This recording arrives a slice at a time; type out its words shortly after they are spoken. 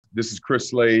This is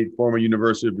Chris Slade, former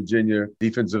University of Virginia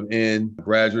defensive end,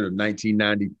 graduate of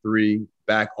 1993,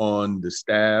 back on the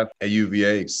staff at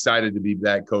UVA. Excited to be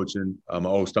back coaching my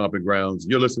old stomping grounds.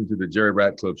 You're listening to the Jerry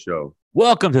Ratcliffe Show.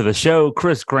 Welcome to the show,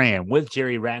 Chris Graham with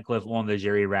Jerry Ratcliffe on the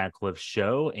Jerry Ratcliffe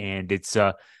Show, and it's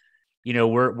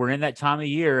we're in that time of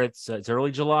year. It's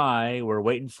early July. We're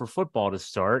waiting for football to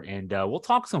start, and we'll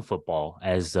talk some football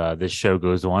as this show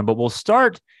goes on. But we'll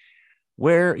start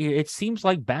where it seems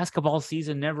like basketball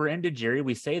season never ended, Jerry.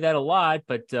 We say that a lot,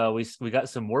 but we got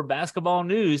some more basketball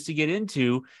news to get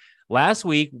into. Last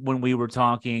week when we were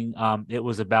talking, it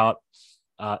was about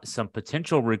some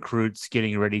potential recruits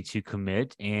getting ready to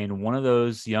commit, and one of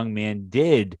those young men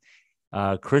did.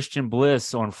 Christian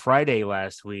Bliss on Friday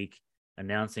last week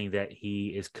announcing that he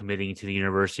is committing to the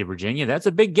University of Virginia. That's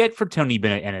a big get for Tony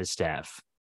Bennett and his staff.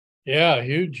 Yeah,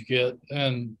 huge get.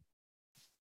 And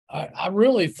I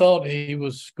really thought he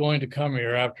was going to come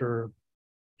here after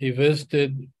he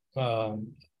visited.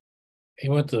 He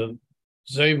went to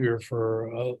Xavier for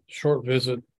a short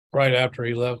visit right after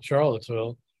he left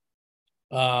Charlottesville.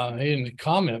 He didn't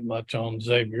comment much on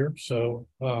Xavier, so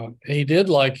he did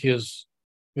like his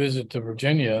visit to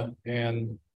Virginia.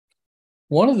 And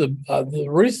one of the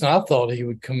reason I thought he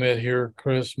would commit here,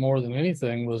 Chris, more than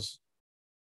anything, was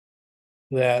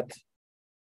that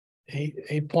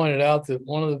he pointed out that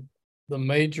one of the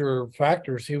major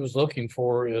factors he was looking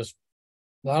for is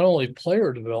not only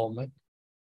player development,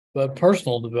 but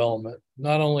personal development,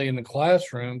 not only in the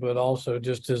classroom, but also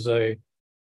just as a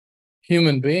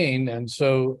human being. And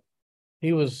so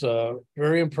he was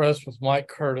very impressed with Mike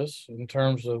Curtis in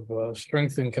terms of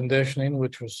strength and conditioning,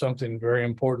 which was something very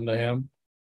important to him.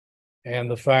 And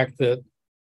the fact that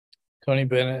Tony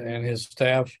Bennett and his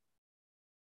staff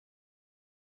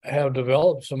have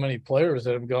developed so many players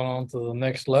that have gone on to the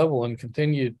next level and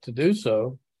continue to do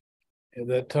so,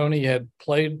 that Tony had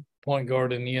played point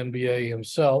guard in the NBA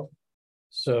himself.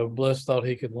 So Bliss thought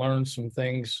he could learn some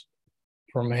things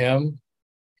from him.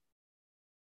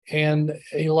 And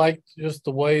he liked just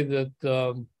the way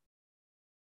that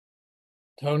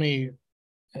Tony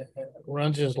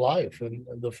runs his life and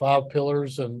the 5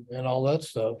 pillars and all that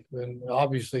stuff. And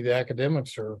obviously the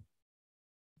academics are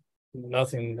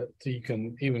nothing that you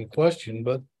can even question,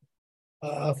 but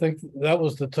I think that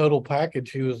was the total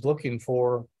package he was looking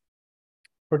for,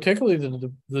 particularly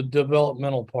the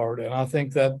developmental part. And I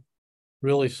think that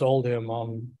really sold him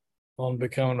on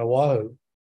becoming a Wahoo.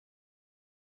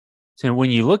 So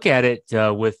when you look at it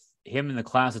with him in the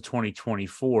class of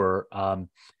 2024,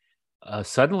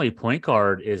 suddenly point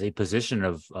guard is a position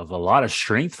of a lot of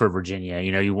strength for Virginia.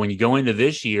 When you go into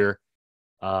this year,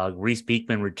 Reese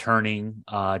Beekman returning,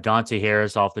 Dante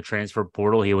Harris off the transfer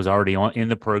portal. He was already in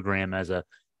the program as a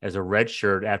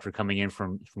redshirt after coming in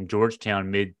from Georgetown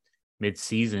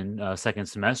mid-season, second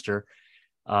semester.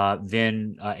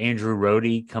 Then Andrew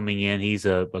Rohde coming in. He's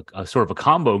a sort of a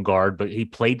combo guard, but he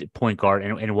played point guard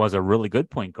and was a really good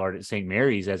point guard at St.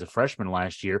 Mary's as a freshman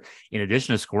last year, in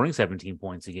addition to scoring 17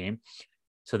 points a game.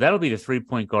 So that'll be the 3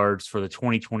 point guards for the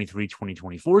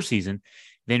 2023-2024 season.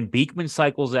 Then Beekman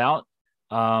cycles out,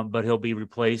 but he'll be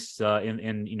replaced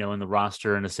in the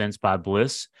roster in a sense by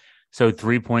Bliss. So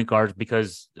 3 point guards,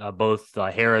 because both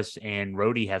Harris and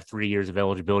Rohde have 3 years of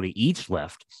eligibility each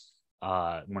left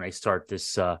when they start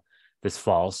this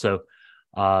fall. So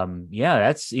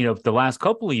that's the last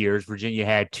couple of years Virginia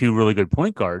had 2 really good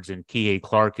point guards in Kihei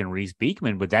Clark and Reese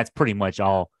Beekman, but that's pretty much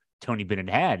all Tony Bennett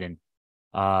had. And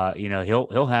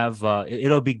he'll have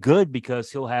it'll be good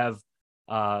because he'll have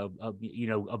a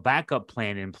backup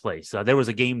plan in place. There was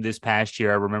a game this past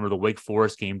year, I remember the Wake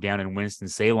Forest game down in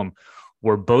Winston-Salem,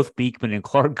 where both Beekman and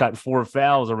Clark got 4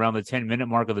 fouls around the 10-minute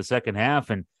mark of the second half,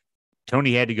 and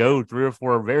Tony had to go 3 or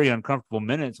 4 very uncomfortable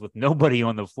minutes with nobody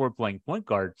on the floor playing point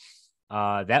guard.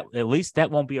 That at least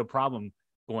that won't be a problem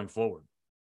going forward.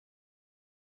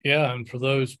 Yeah, and for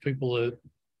those people that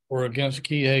were against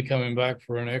Kihei coming back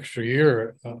for an extra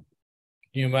year, can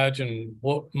you imagine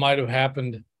what might have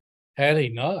happened had he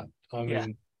not? I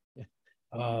mean,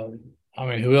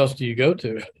 who else do you go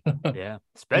to? Yeah,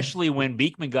 especially when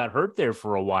Beekman got hurt there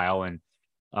for a while, and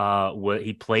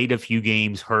he played a few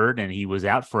games hurt, and he was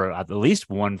out for at least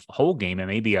one whole game, and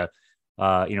maybe a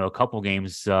couple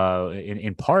games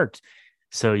in part.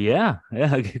 So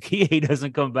Kihei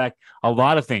doesn't come back. A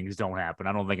lot of things don't happen.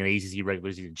 I don't think an ACC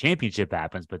regular season championship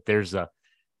happens, but there's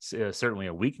certainly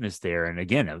a weakness there, and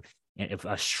again,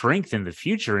 a strength in the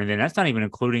future. And then that's not even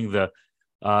including the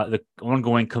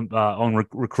ongoing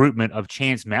recruitment of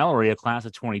Chance Mallory, a class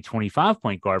of 2025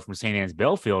 point guard from St. Anne's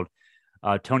Belfield.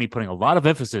 Tony putting a lot of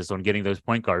emphasis on getting those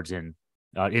point guards into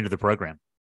the program.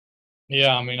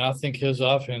 Yeah, I mean, I think his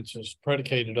offense is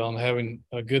predicated on having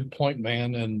a good point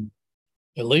man and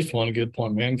at least one good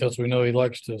point man, because we know he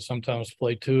likes to sometimes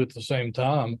play two at the same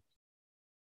time.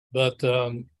 But,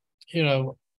 you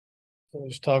know, I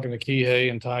was talking to Kihei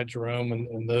and Ty Jerome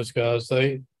and those guys.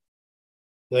 They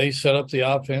set up the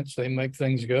offense. They make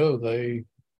things go. They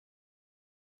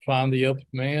find the open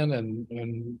man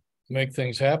and make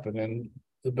things happen. And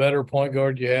the better point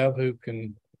guard you have who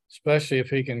can, especially if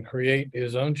he can create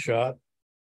his own shot,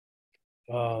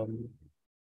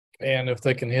 and if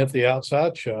they can hit the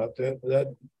outside shot,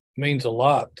 that means a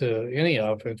lot to any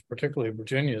offense, particularly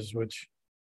Virginia's, which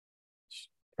is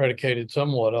predicated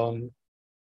somewhat on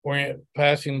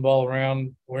passing the ball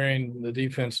around, wearing the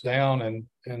defense down,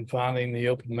 and finding the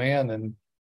open man. And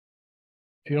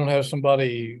if you don't have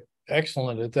somebody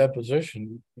excellent at that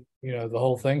position, you know, the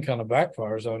whole thing kind of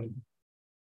backfires on you.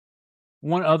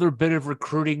 One other bit of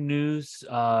recruiting news,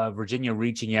 Virginia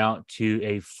reaching out to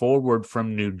a forward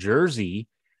from New Jersey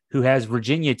who has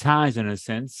Virginia ties in a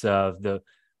sense, the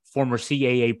former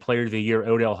CAA Player of the Year,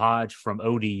 Odell Hodge from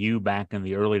ODU back in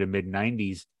the early to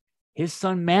mid-90s. His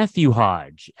son, Matthew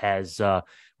Hodge, has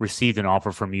received an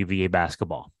offer from UVA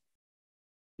basketball.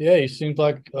 Yeah, he seems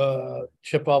like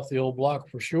chip off the old block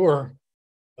for sure.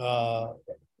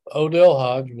 Odell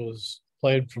Hodge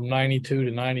played from 92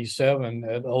 to 97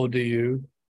 at ODU.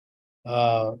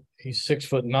 He's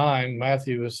 6'9".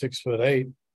 Matthew is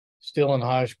 6'8", still in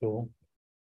high school.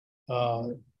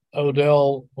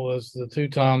 Odell was the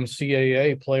two-time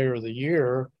CAA Player of the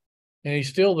Year, and he's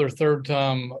still their third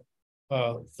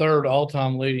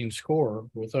all-time leading scorer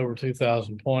with over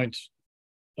 2,000 points,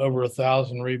 over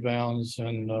 1,000 rebounds,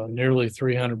 and nearly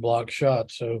 300 blocked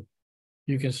shots. So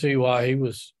you can see why he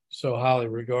was so highly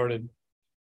regarded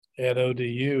at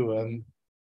ODU. And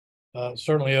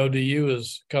certainly ODU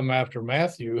has come after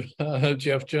Matthew.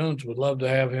 Jeff Jones would love to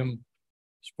have him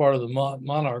as part of the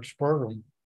Monarchs program.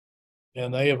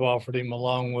 And they have offered him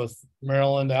along with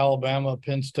Maryland, Alabama,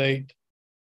 Penn State,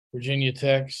 Virginia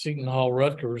Tech, Seton Hall,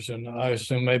 Rutgers, and I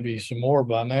assume maybe some more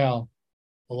by now,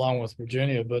 along with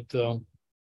Virginia. But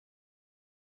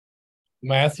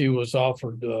Matthew was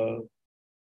offered the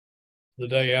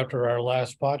day after our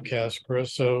last podcast,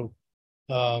 Chris. So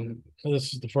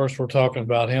this is the first we're talking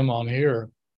about him on here.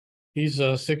 He's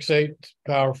a 6'8"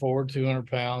 power forward,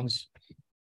 200 pounds.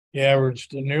 He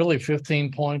averaged nearly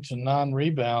 15 points and 9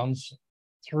 rebounds,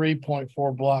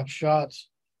 3.4 block shots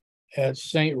at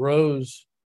St. Rose,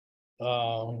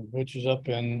 which is up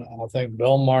in, I think,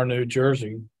 Belmar, New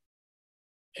Jersey.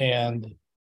 And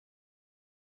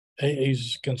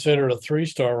he's considered a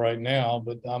 3-star right now,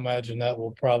 but I imagine that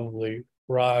will probably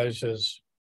rise as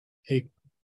he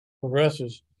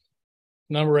progresses.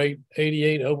 Number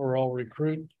 88 overall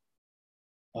recruit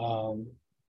by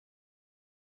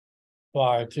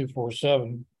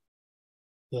 247.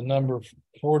 The number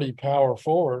 40 power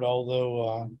forward,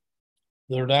 although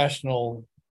their national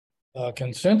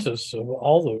consensus of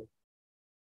all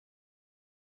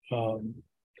the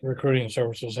recruiting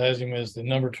services has him as the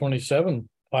number 27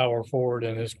 power forward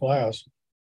in his class,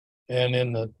 and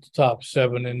in the top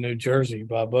 7 in New Jersey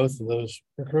by both of those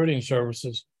recruiting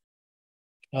services.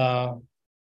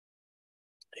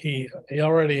 He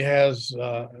already has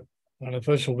an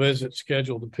official visit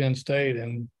scheduled to Penn State,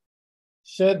 and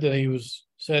said that he was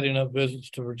setting up visits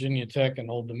to Virginia Tech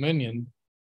and Old Dominion.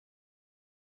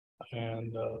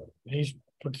 And he's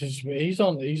a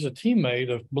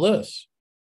teammate of Bliss,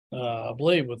 I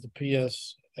believe, with the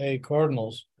PSA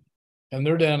Cardinals, and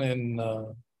they're down in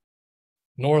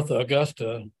North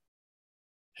Augusta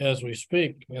as we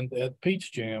speak, and at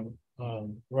Peach Jam,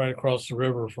 right across the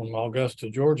river from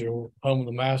Augusta, Georgia, home of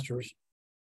the Masters.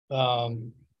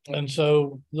 And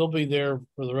so they'll be there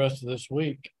for the rest of this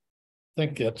week. I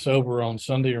think it's over on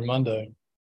Sunday or Monday.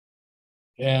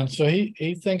 And so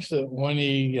he thinks that when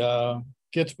he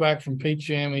gets back from Peach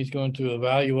Jam, he's going to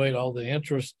evaluate all the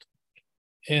interest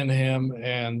in him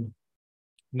and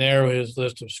narrow his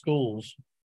list of schools.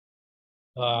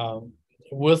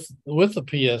 With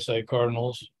the PSA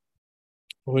Cardinals,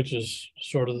 which is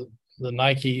sort of the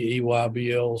Nike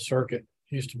EYBL circuit,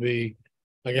 used to be,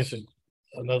 I guess, it's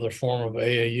another form of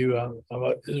AAU.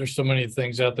 There's so many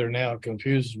things out there now, it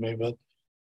confuses me, but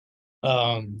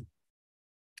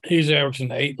he's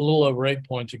averaging a little over 8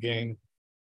 points a game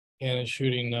and is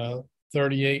shooting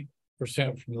 38%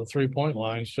 from the 3-point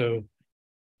line. So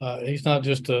he's not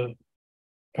just a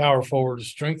power forward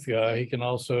strength guy. He can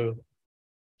also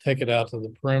take it out to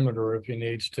the perimeter if he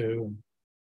needs to.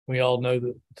 We all know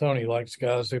that Tony likes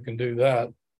guys who can do that.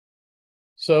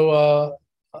 So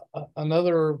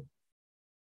another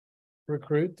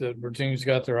recruit that Virginia's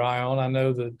got their eye on. I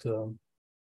know that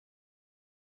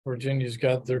Virginia's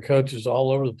got their coaches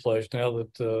all over the place now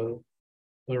that the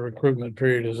recruitment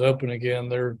period is open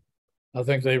again. I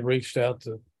think they've reached out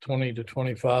to 20 to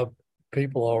 25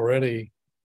 people already,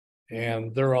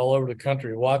 and they're all over the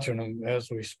country watching them as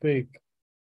we speak.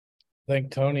 I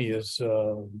think Tony is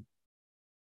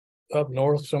up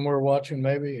north somewhere watching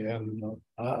maybe, and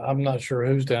I'm not sure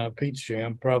who's down at Pete's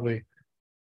Jam, probably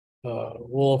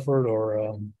Woolfolk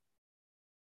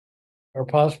or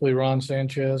possibly Ron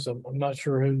Sanchez. I'm not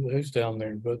sure who's down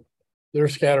there, but they're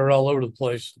scattered all over the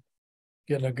place,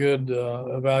 getting a good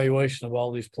evaluation of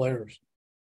all these players.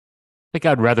 I think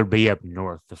I'd rather be up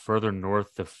north. The further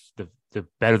north, the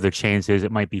better the chance is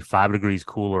it might be 5 degrees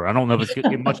cooler. I don't know if it's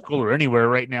getting much cooler anywhere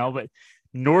right now, but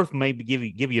north may give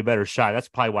you a better shot. That's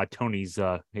probably why Tony's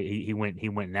he went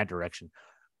in that direction.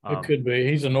 It could be.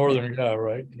 He's a northern guy,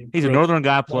 right? He's a northern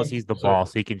guy, plus he's the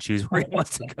boss. He can choose where he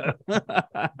wants to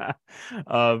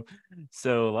go.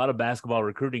 So a lot of basketball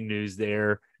recruiting news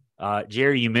there.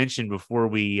 Jerry, you mentioned before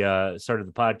we started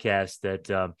the podcast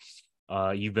that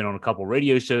you've been on a couple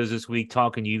radio shows this week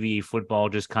talking UVA football,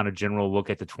 just kind of general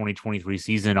look at the 2023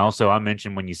 season. Also, I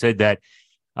mentioned when you said that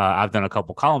I've done a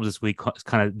couple columns this week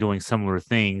kind of doing similar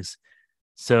things.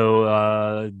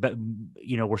 So, but,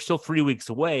 we're still 3 weeks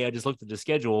away. I just looked at the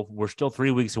schedule. We're still 3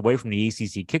 weeks away from the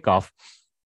ACC kickoff,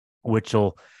 which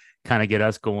will kind of get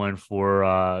us going for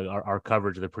our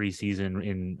coverage of the preseason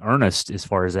in earnest as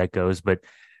far as that goes. But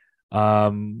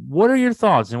what are your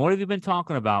thoughts and what have you been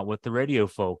talking about with the radio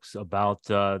folks about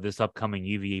this upcoming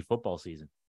UVA football season?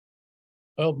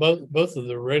 Well, both of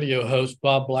the radio hosts,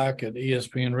 Bob Black at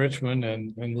ESPN Richmond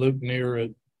and Luke Neer at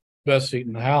Best Seat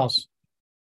in the House,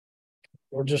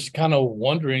 we're just kind of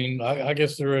wondering. I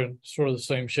guess they're in sort of the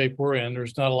same shape we're in.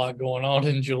 There's not a lot going on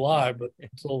in July, but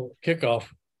until kickoff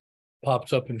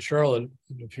pops up in Charlotte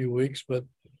in a few weeks. But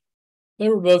they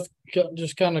were both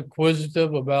just kind of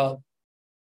inquisitive about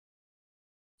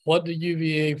what the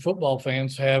UVA football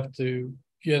fans have to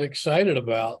get excited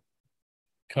about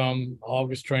come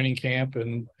August training camp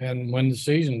and when the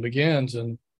season begins.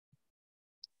 And,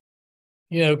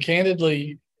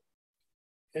 candidly,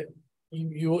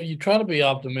 you try to be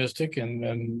optimistic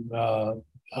and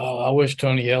I wish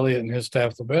Tony Elliott and his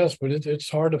staff the best, but it's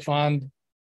hard to find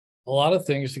a lot of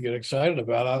things to get excited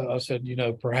about. I said,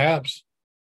 perhaps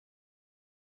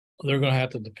they're going to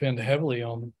have to depend heavily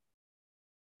on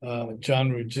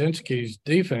John Rudzinski's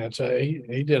defense.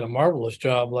 He did a marvelous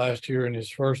job last year in his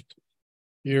first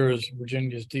year as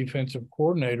Virginia's defensive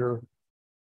coordinator.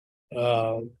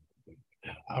 There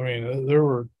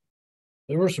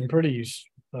were some pretty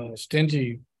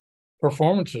stingy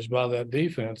performances by that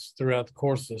defense throughout the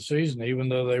course of the season, even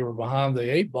though they were behind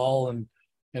the 8 ball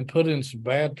and put in some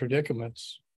bad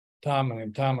predicaments time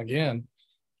and time again.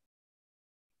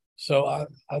 So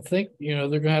I think, they're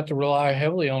going to have to rely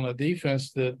heavily on a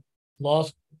defense that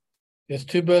lost its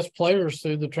 2 best players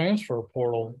through the transfer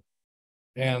portal,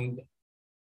 and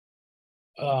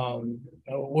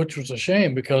which was a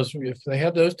shame because if they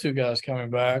had those 2 guys coming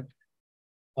back,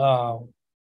 I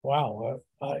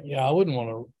wouldn't want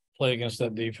to play against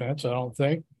that defense, I don't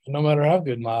think, no matter how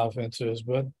good my offense is.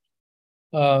 But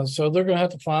so they're going to have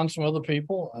to find some other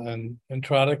people and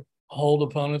try to hold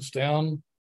opponents down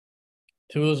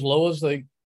to as low as they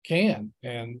can.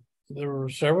 And there were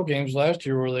several games last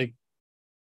year where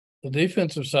the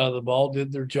defensive side of the ball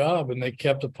did their job and they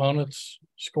kept opponents'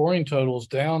 scoring totals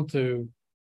down to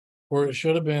where it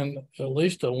should have been at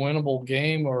least a winnable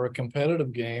game or a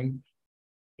competitive game.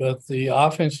 But the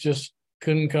offense just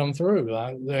couldn't come through.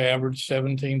 They averaged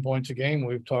 17 points a game.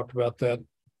 We've talked about that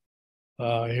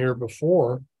here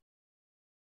before.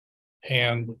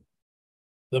 And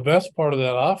the best part of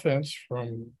that offense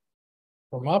from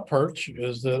my perch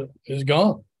is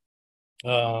gone.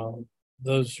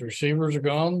 Those receivers are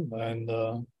gone,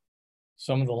 and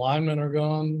some of the linemen are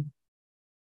gone,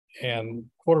 and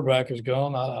quarterback is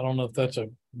gone. I don't know if that's a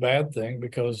bad thing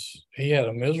because he had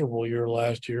a miserable year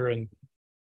last year and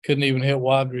couldn't even hit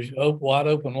wide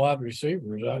open wide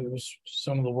receivers. It was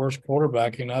some of the worst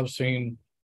quarterbacking I've seen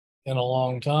in a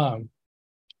long time.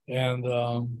 And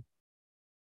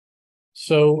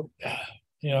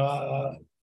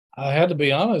I had to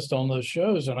be honest on those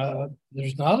shows, and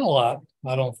there's not a lot,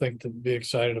 I don't think, to be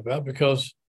excited about,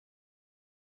 because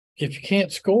if you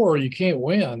can't score, you can't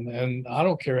win. And I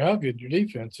don't care how good your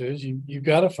defense is, you've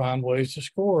got to find ways to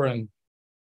score. And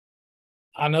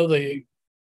I know they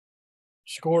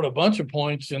scored a bunch of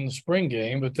points in the spring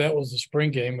game, but that was the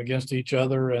spring game against each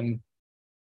other. And,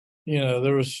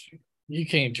 you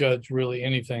can't judge really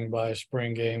anything by a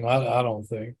spring game. I don't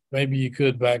think. Maybe you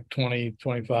could back 20,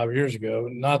 25 years ago,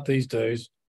 not these days.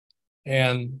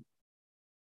 And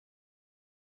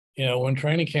when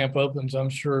training camp opens, I'm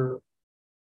sure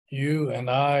you and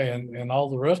I and all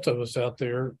the rest of us out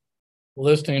there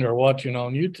listening or watching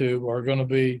on YouTube are going to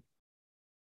be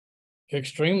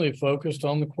extremely focused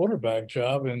on the quarterback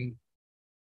job. And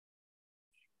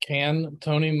can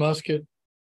Tony Muskett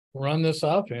run this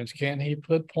offense? Can he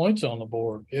put points on the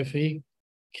board? If he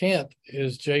can't,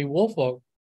 is Jay Woolfolk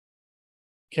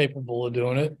capable of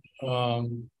doing it?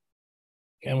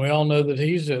 And we all know that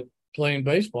he's playing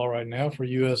baseball right now for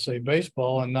USA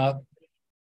Baseball and not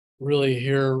really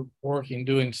here working,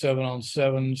 doing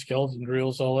 7-on-7 skeleton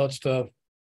drills, all that stuff,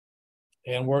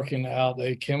 and working out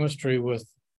a chemistry with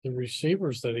the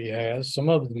receivers that he has. Some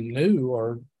of them new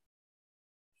are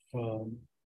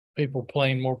people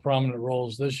playing more prominent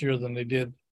roles this year than they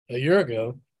did a year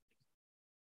ago.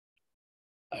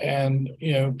 And,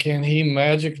 can he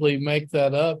magically make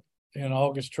that up in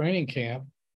August training camp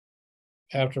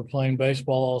after playing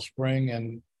baseball all spring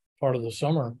and part of the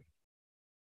summer?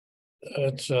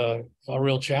 It's a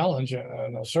real challenge.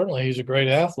 And certainly he's a great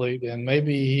athlete, and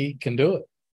maybe he can do it.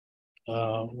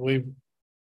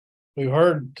 We've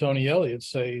heard Tony Elliott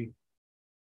say,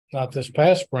 not this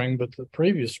past spring, but the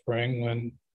previous spring,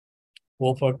 when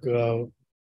Woolfolk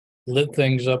lit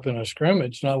things up in a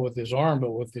scrimmage, not with his arm,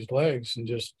 but with his legs.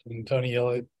 And Tony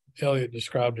Elliott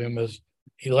described him as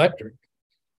electric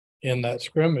in that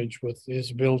scrimmage, with his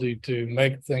ability to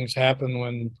make things happen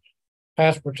when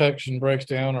pass protection breaks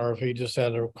down, or if he just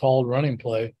had a called running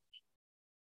play.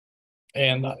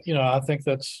 And, I think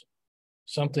that's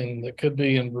something that could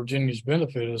be in Virginia's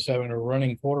benefit, is having a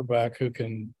running quarterback who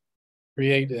can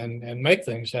create and make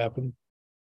things happen.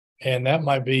 And that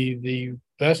might be the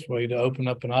best way to open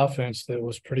up an offense that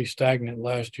was pretty stagnant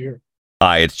last year.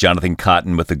 Hi, it's Jonathan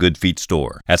Cotton with the Good Feet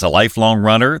store. As a lifelong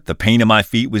runner, the pain in my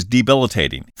feet was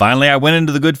debilitating. Finally, I went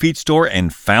into the Good Feet store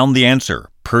and found the answer: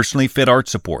 personally fit arch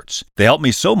supports. They helped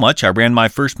me so much I ran my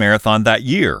first marathon that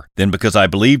year. Then, because I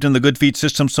believed in the Good Feet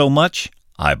system so much,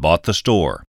 I bought the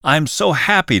store. I'm so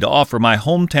happy to offer my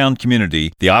hometown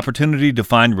community the opportunity to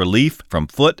find relief from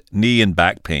foot, knee, and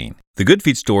back pain. The Good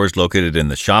Feet store is located in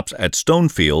the shops at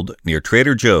Stonefield near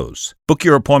Trader Joe's. Book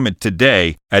your appointment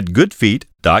today at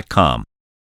goodfeet.com.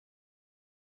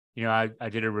 I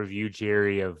did a review,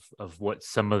 Jerry, of what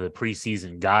some of the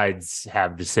preseason guides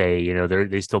have to say.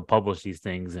 They still publish these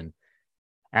things, and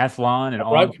Athlon and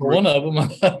right for one of them.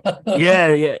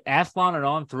 yeah. Athlon and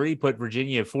On 3 put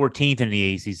Virginia 14th in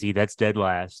the ACC. That's dead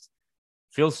last.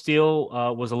 Phil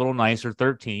Steele was a little nicer,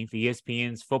 13th.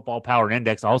 ESPN's Football Power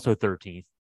Index also 13th.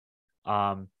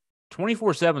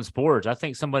 24/7 Sports, I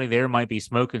think somebody there might be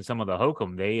smoking some of the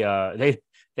hokum.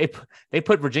 They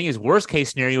put Virginia's worst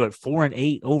case scenario at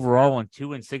 4-8 overall and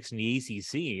 2-6 in the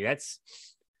ACC.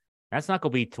 That's not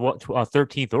going to be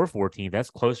 13th or 14th.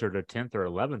 That's closer to 10th or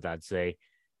 11th, I'd say.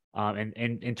 And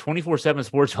 24/7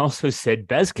 Sports also said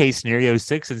best case scenario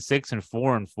 6-6 and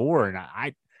 4-4.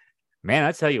 And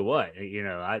I tell you what,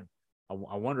 I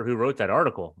wonder who wrote that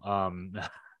article.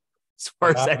 As far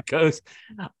as that goes,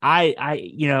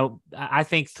 I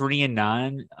think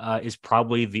 3-9 is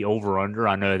probably the over under.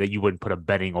 I know that you wouldn't put a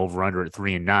betting over under at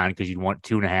 3-9 because you'd want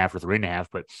 2.5 or 3.5,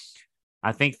 but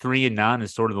I think 3-9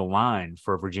 is sort of the line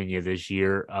for Virginia this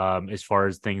year as far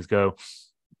as things go.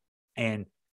 And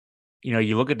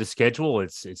you look at the schedule;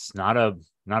 it's not a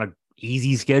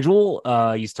easy schedule.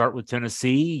 You start with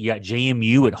Tennessee. You got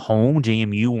JMU at home.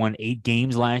 JMU won 8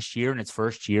 games last year in its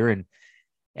first year in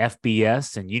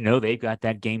FBS, and they've got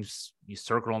that game you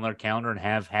circle on their calendar and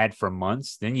have had for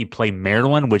months. Then you play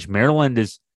Maryland, which Maryland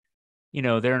is,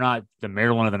 they're not the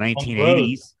Maryland of the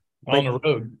 1980s.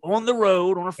 On the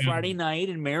road on a Friday night,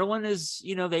 and Maryland is,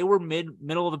 they were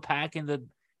middle of the pack in the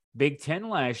Big Ten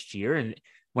last year. And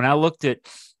when I looked at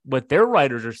what their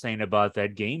writers are saying about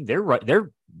that game,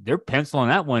 they're penciling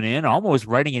that one in, almost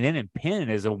writing it in pen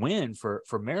as a win for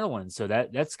Maryland. So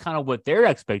that's kind of what their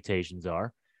expectations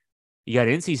are. You got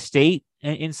NC State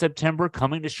in September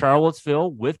coming to Charlottesville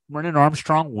with Brennan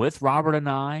Armstrong, with Robert and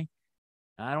I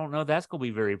don't know. That's going to be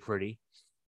very pretty.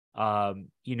 I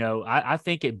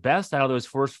think at best out of those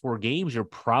first 4 games, you're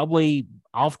probably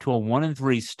off to a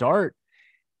 1-3 start.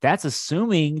 That's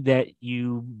assuming that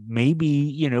you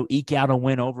maybe, eke out a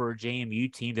win over a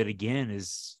JMU team that, again,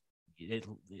 is at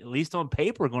least on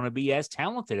paper going to be as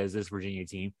talented as this Virginia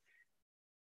team.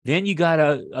 Then you got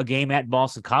a game at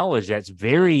Boston College that's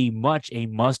very much a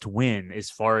must-win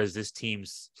as far as this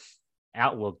team's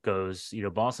outlook goes.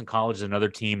 Boston College is another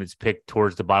team that's picked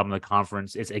towards the bottom of the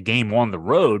conference. It's a game on the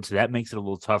road, so that makes it a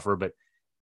little tougher. But,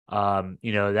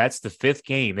 that's the 5th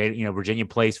game. Virginia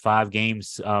plays 5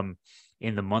 games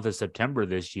in the month of September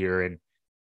this year. And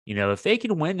if they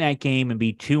can win that game and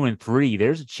be 2-3,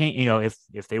 there's a chance.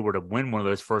 If they were to win one of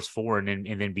those first four and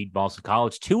then beat Boston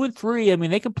College 2-3, I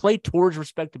mean, they can play towards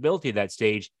respectability at that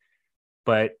stage.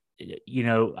 But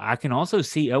I can also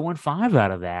see 0-5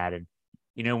 out of that, and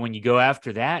when you go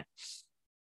after that,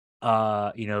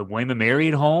 William & Mary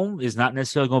at home is not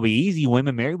necessarily going to be easy.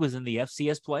 William & Mary was in the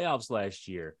FCS playoffs last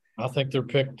year. I think they're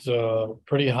picked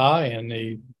pretty high in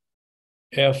the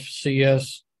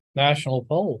FCS national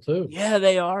poll too. Yeah,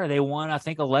 they are. They won, I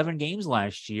think, 11 games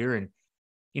last year. And,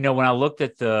 when I looked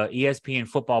at the ESPN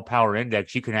Football Power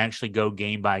Index, you can actually go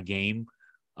game by game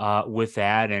with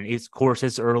that. And of course,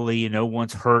 it's early, no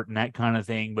one's hurt and that kind of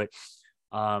thing. But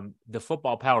the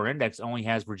Football Power Index only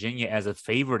has Virginia as a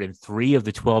favorite in 3 of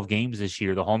the 12 games this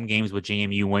year. The home games with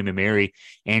JMU, William & Mary,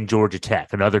 and Georgia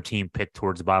Tech, another team picked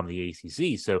towards the bottom of the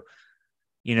ACC. So,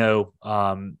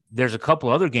 there's a couple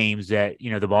other games that,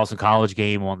 the Boston College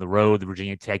game on the road, the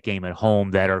Virginia Tech game at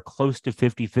home that are close to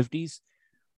 50-50s.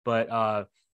 But, a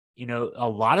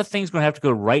lot of things going to have to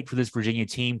go right for this Virginia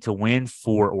team to win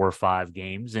 4 or 5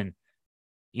 games. And,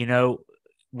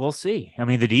 we'll see. I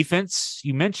mean, the defense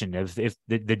you mentioned, if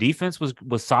the defense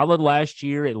was solid last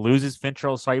year, it loses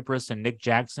Fentrell Cypress and Nick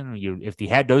Jackson. If you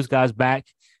had those guys back,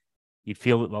 you'd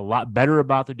feel a lot better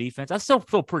about the defense. I still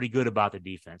feel pretty good about the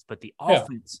defense, but the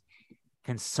offense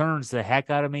concerns the heck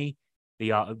out of me.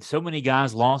 So many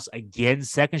guys lost again,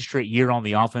 second straight year on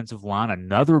the offensive line,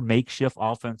 another makeshift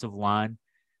offensive line.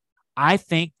 I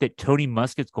think that Tony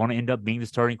Muskett's going to end up being the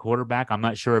starting quarterback. I'm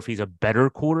not sure if he's a better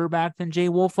quarterback than Jay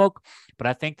Woolfolk, but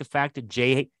I think the fact that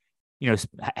Jay,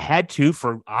 had to,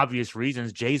 for obvious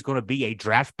reasons, Jay's going to be a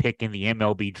draft pick in the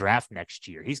MLB draft next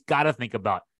year. He's got to think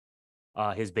about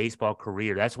his baseball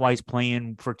career. That's why he's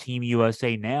playing for Team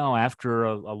USA now after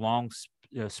a long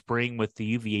spring with the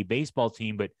UVA baseball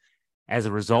team. But as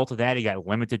a result of that, he got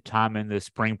limited time in the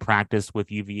spring practice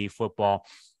with UVA football.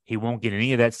 He won't get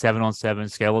any of that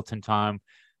 7-on-7 skeleton time,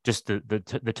 just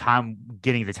the time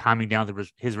getting the timing down to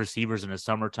his receivers in the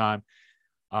summertime.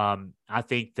 I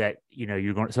think that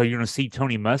you're going to see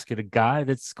Tony Muskett, a guy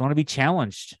that's going to be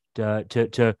challenged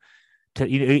to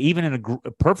even in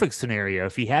a perfect scenario.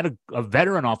 If he had a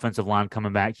veteran offensive line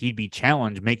coming back, he'd be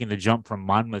challenged making the jump from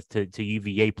Monmouth to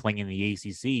UVA playing in the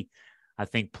ACC. I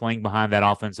think playing behind that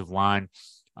offensive line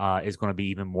is going to be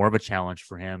even more of a challenge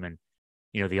for him. And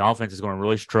the offense is going to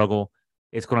really struggle.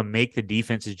 It's going to make the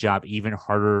defense's job even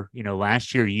harder.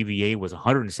 Last year, UVA was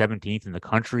 117th in the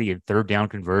country in third down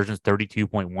conversions,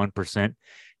 32.1%.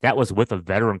 That was with a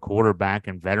veteran quarterback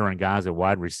and veteran guys at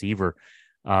wide receiver.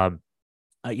 If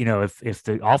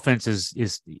the offense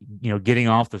is getting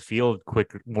off the field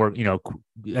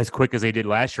as quick as they did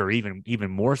last year, or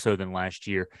even more so than last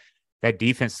year, that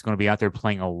defense is going to be out there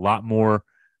playing a lot more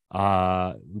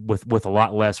with a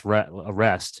lot less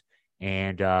rest.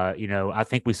 And, I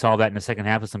think we saw that in the second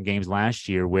half of some games last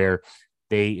year where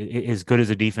as good as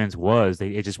the defense was,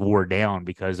 it just wore down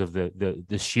because of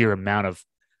the sheer amount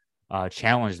of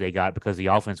challenge they got because the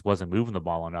offense wasn't moving the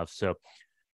ball enough. So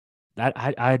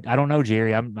I don't know,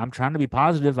 Jerry. I'm trying to be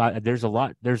positive. There's a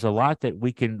lot that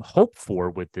we can hope for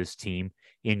with this team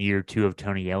in year 2 of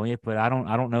Tony Elliott, but I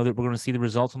don't know that we're going to see the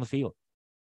results on the field.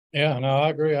 Yeah, no, I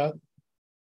agree.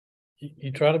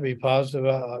 You try to be positive.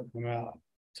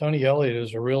 Tony Elliott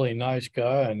is a really nice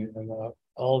guy, and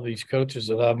all of these coaches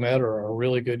that I've met are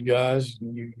really good guys.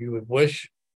 You would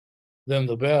wish them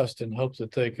the best and hope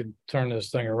that they could turn this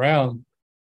thing around.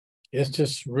 It's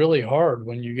just really hard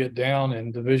when you get down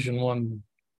in Division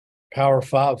I Power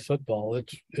 5 football.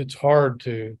 It's hard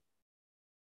to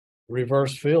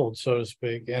reverse field, so to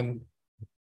speak. And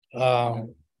I'll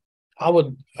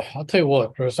tell you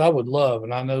what, Chris, I would love,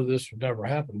 and I know this would never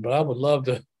happen, but I would love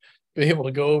to be able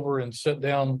to go over and sit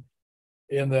down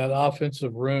in that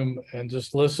offensive room and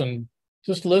just listen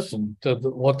to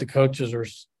what the coaches are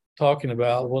talking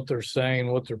about, what they're saying,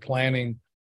 what they're planning,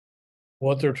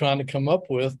 what they're trying to come up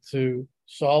with to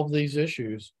solve these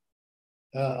issues.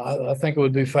 I think it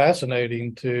would be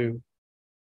fascinating to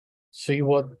see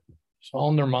what's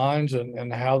on their minds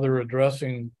and how they're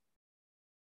addressing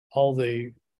all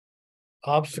the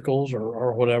obstacles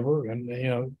or whatever.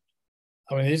 And,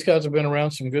 these guys have been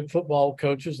around some good football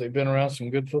coaches. They've been around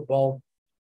some good football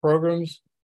programs.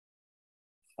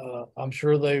 I'm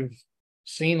sure they've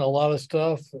seen a lot of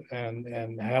stuff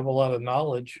and have a lot of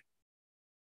knowledge.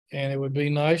 And it would be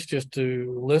nice just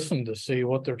to listen to see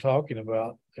what they're talking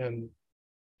about. And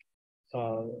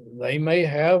they may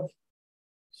have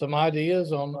some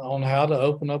ideas on how to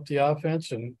open up the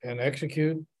offense and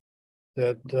execute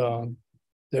that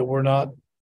we're not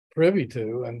privy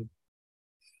to. And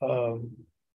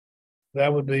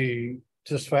that would be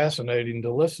just fascinating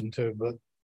to listen to. But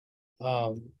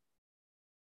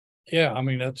Yeah, I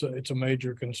mean, it's a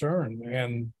major concern.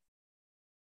 And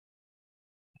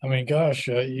I mean, gosh,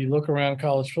 you look around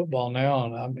college football now,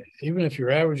 and I mean, even if you're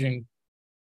averaging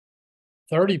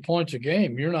 30 points a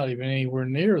game, you're not even anywhere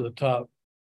near the top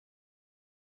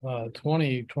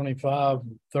 20, 25,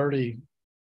 30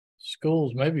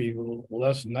 schools, maybe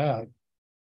less than that.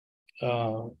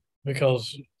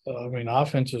 Because, I mean,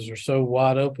 offenses are so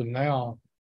wide open now.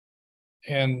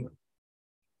 And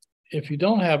if you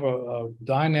don't have a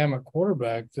dynamic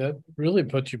quarterback, that really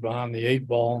puts you behind the eight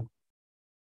ball.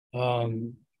 I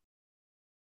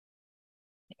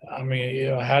mean,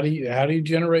 you know, how do you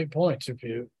generate points if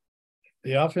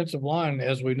the offensive line,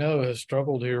 as we know, has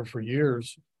struggled here for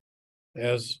years,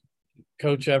 as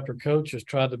coach after coach has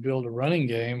tried to build a running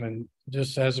game and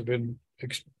just hasn't been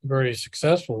very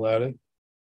successful at it.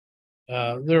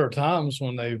 There are times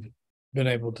when they've been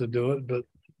able to do it, but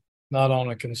not on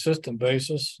a consistent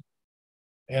basis.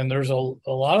 And there's a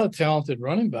lot of talented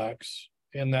running backs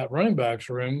in that running backs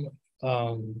room.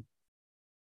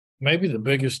 Maybe the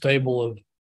biggest stable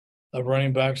of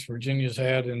running backs Virginia's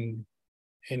had in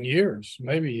years,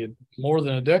 maybe more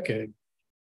than a decade,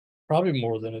 probably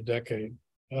more than a decade.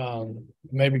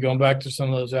 Maybe going back to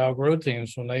some of those Al Groh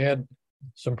teams when they had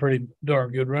some pretty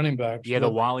darn good running backs. Yeah, the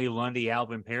Wally Lundy,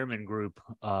 Alvin Pearman group.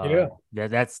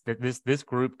 This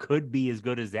group could be as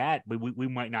good as that, but we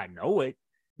might not know it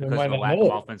because of the lack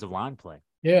of offensive line play.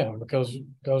 Yeah, because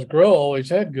Groh always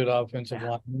had good offensive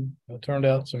linemen. It turned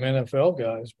out some NFL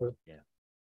guys, but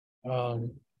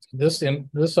this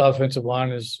offensive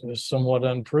line is somewhat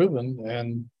unproven,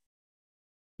 and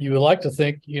you would like to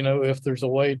think, you know, if there's a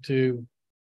way to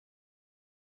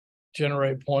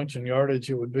generate points and yardage,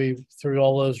 it would be through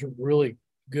all those really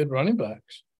good running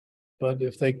backs. But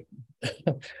if they,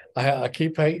 I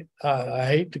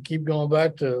hate to keep going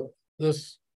back to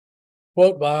this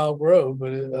quote by Al Groh,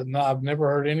 but I've never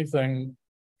heard anything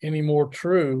any more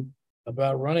true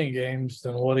about running games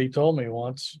than what he told me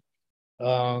once.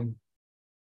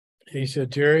 He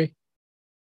said, Jerry,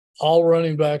 all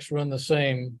running backs run the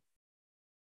same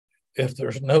if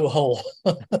there's no hole.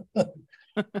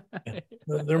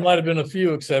 There might have been a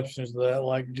few exceptions to that,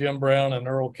 like Jim Brown and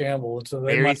Earl Campbell. And so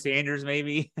Barry Sanders,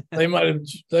 maybe. they might have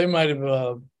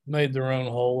made their own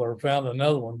hole or found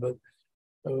another one. But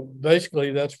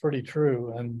basically, that's pretty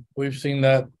true, and we've seen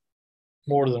that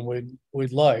more than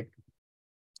we'd like.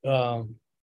 But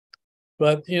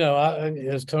you know,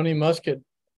 as Tony Muskett,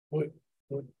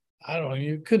 I don't know.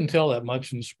 You couldn't tell that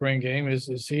much in the spring game.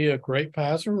 Is he a great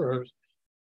passer, or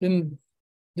didn't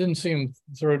see him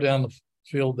throw down the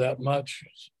field that much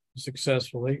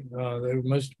successfully? They were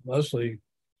mostly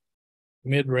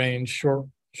mid-range,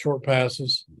 short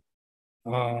passes.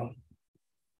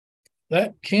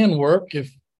 That can work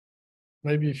if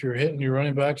you're hitting your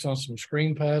running backs on some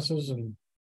screen passes and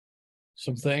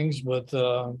some things, but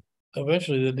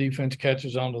eventually the defense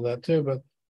catches on to that too. But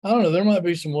I don't know, there might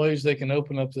be some ways they can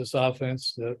open up this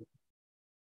offense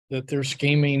that they're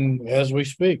scheming as we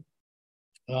speak.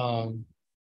 And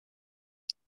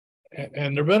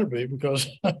there better be, because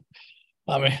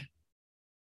I mean,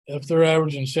 if they're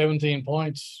averaging 17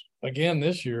 points again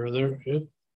this year,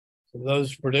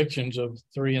 those predictions of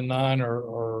 3-9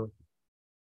 are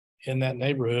in that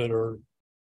neighborhood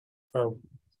are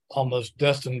almost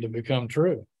destined to become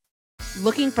true.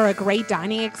 Looking for a great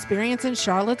dining experience in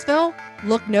Charlottesville?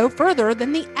 Look no further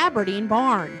than the Aberdeen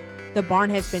Barn. The barn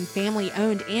has been family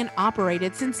owned and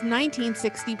operated since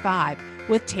 1965,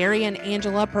 with Terry and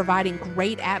Angela providing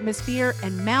great atmosphere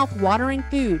and mouth-watering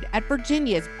food at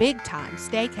Virginia's big-time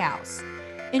steakhouse.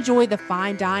 Enjoy the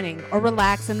fine dining or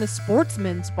relax in the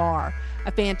Sportsman's Bar,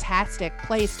 a fantastic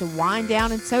place to wind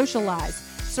down and socialize,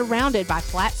 surrounded by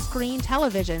flat-screen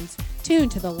televisions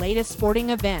tuned to the latest sporting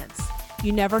events.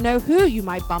 You never know who you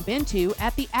might bump into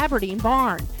at the Aberdeen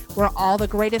Barn, where all the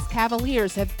greatest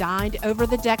Cavaliers have dined over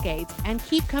the decades and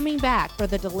keep coming back for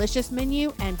the delicious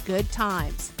menu and good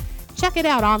times. Check it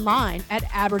out online at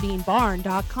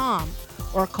aberdeenbarn.com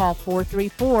or call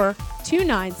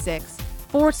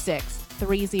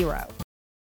 434-296-4630.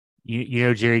 You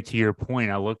know, Jerry, to your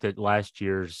point, I looked at last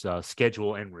year's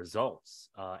schedule and results.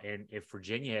 And if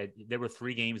Virginia, there were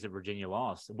 3 games that Virginia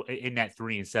lost in that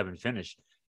 3-7 finish,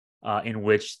 in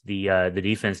which the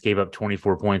defense gave up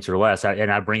 24 points or less.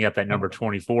 And I bring up that number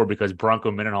 24 because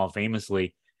Bronco Mendenhall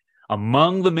famously,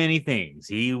 among the many things,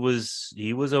 he was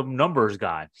a numbers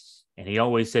guy. And he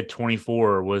always said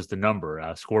 24 was the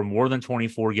number. Score more than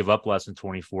 24, give up less than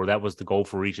 24. That was the goal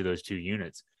for each of those 2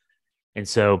 units. And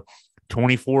so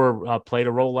 24 played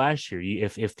a role last year.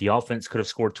 If the offense could have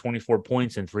scored 24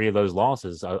 points in 3 of those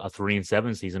losses, a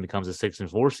 3-7 season becomes a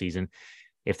 6-4 season.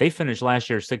 if they finish last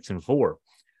year 6-4,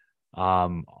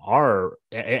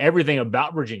 everything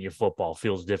about Virginia football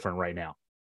feels different right now.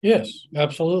 Yes,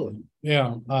 absolutely.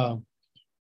 Yeah.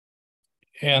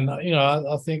 And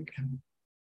I think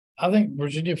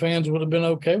Virginia fans would have been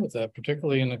okay with that,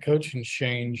 particularly in the coaching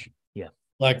change. Yeah.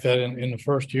 Like that in the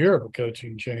first year of a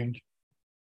coaching change.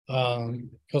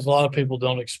 Because a lot of people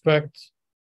don't expect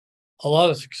a lot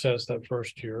of success that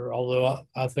first year, although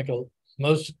I think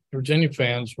most Virginia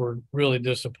fans were really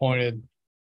disappointed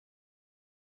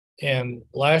in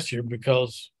last year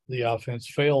because the offense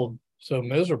failed so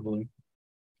miserably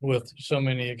with so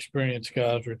many experienced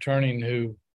guys returning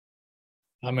who,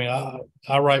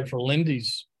 I write for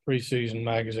Lindy's preseason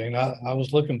magazine. I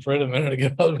was looking for it a minute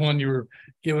ago when you were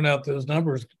giving out those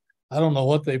numbers. I don't know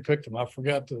what they picked them. I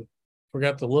forgot to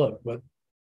look, but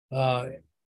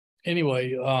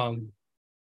anyway,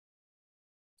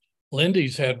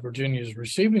 Lindy's had Virginia's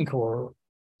receiving corps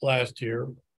last year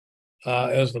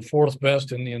as the fourth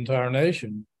best in the entire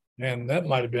nation, and that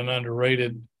might have been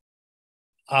underrated,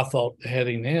 I thought,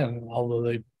 heading in, although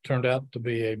they turned out to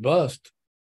be a bust.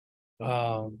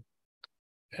 And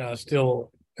I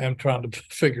still am trying to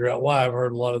figure out why. I've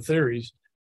heard a lot of theories.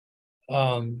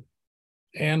 And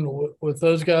with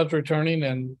those guys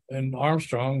returning and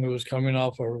Armstrong, who was coming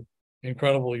off an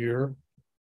incredible year,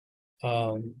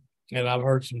 and I've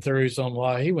heard some theories on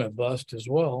why he went bust as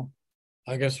well.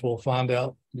 I guess we'll find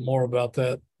out more about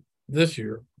that this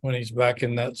year when he's back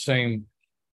in that same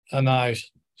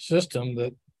nice system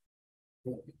that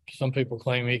some people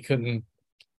claim he couldn't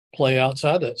play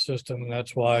outside that system, and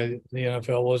that's why the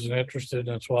NFL wasn't interested.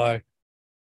 That's why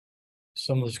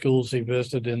some of the schools he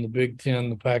visited in the Big Ten,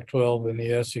 the Pac-12, and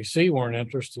the SEC weren't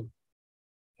interested,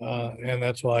 and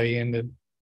that's why he ended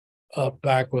up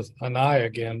back with Anaya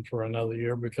again for another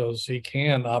year, because he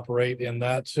can operate in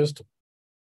that system.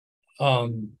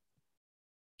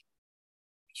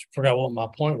 Forgot what my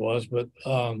point was, but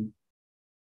about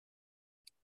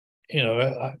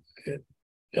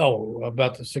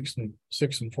the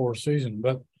 6-4 season.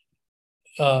 But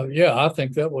I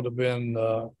think that would have been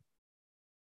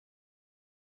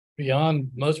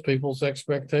beyond most people's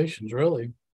expectations,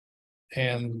 really.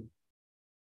 And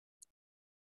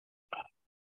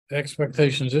the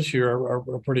expectations this year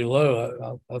are pretty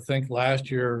low. I think last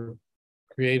year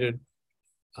created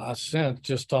a sense,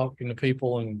 just talking to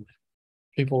people and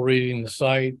people reading the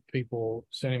site, people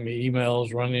sending me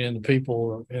emails, running into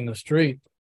people in the street.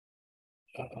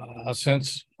 I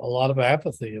sense a lot of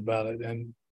apathy about it.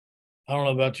 And I don't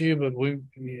know about you, but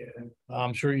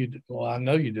I'm sure you do. Well, I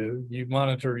know you do. You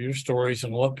monitor your stories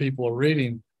and what people are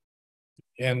reading.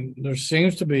 And there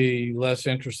seems to be less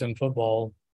interest in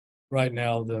football right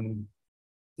now than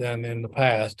in the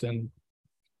past. And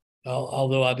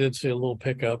although I did see a little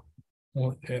pickup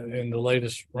in the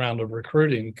latest round of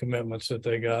recruiting commitments that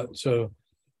they got. So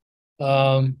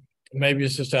maybe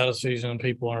it's just out of season and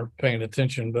people aren't paying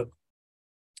attention, but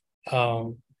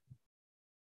they're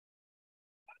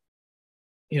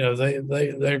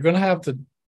going to have to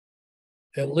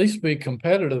at least be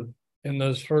competitive in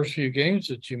those first few games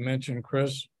that you mentioned,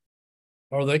 Chris,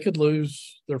 or they could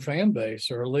lose their fan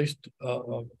base, or at least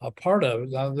a part of it.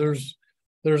 Now, there's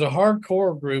a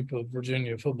hardcore group of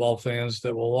Virginia football fans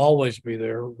that will always be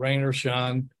there, rain or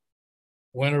shine,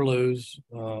 win or lose.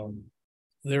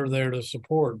 They're there to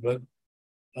support. But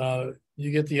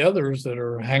you get the others that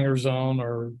are hangers-on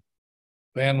or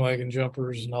bandwagon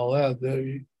jumpers and all that.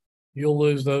 You'll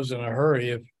lose those in a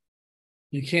hurry if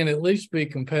you can't at least be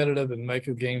competitive and make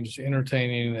the games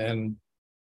entertaining and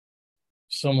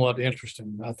somewhat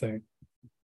interesting, I think.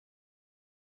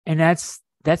 And that's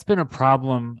been a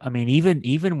problem. I mean,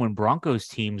 even when Broncos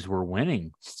teams were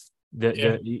winning,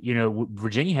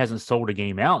 Virginia hasn't sold a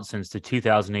game out since the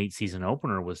 2008 season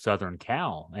opener with Southern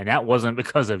Cal, and that wasn't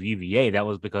because of UVA. That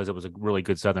was because it was a really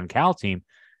good Southern Cal team.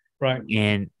 Right.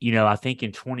 And, I think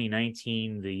in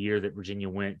 2019, the year that Virginia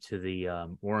went to the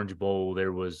Orange Bowl,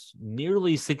 there was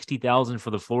nearly 60,000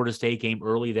 for the Florida State game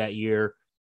early that year.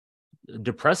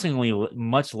 Depressingly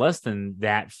much less than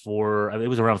that it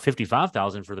was around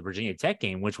 55,000 for the Virginia Tech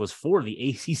game, which was for the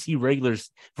ACC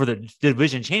regulars for the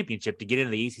division championship to get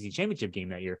into the ACC championship game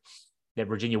that year that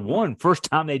Virginia won. First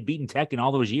time they'd beaten Tech in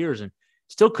all those years and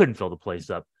still couldn't fill the place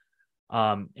up.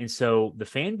 And so the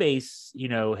fan base,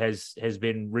 has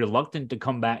been reluctant to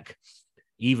come back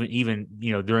even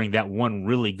during that one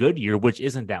really good year, which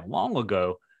isn't that long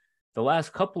ago. The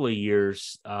last couple of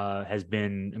years has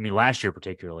been, last year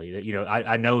particularly,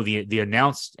 I know the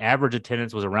announced average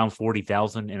attendance was around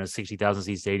 40,000 in a 60,000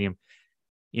 seat stadium.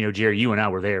 Jerry, you and I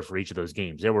were there for each of those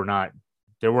games. There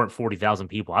weren't 40,000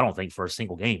 people, I don't think, for a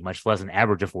single game, much less an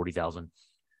average of 40,000.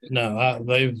 No,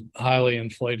 they've highly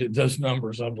inflated those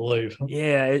numbers, I believe.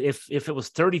 Yeah, if it was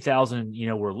 30,000,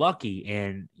 we're lucky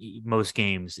in most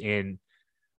games. And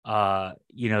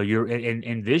you're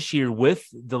and this year with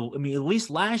at least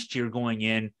last year going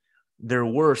in, there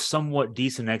were somewhat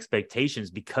decent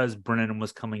expectations because Brennan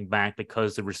was coming back,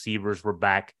 because the receivers were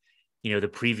back. The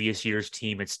previous year's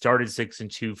team had started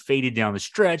 6-2, faded down the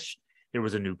stretch. There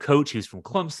was a new coach who's from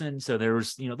Clemson, so there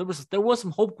was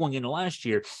some hope going into last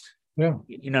year. Yeah.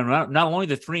 Not only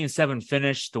the 3-7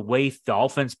 finish, the way the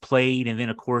offense played, and then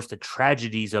of course the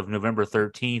tragedies of November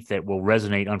 13th that will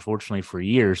resonate unfortunately for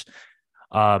years.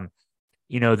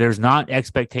 There's not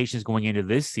expectations going into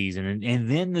this season. And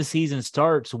then the season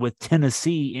starts with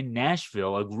Tennessee in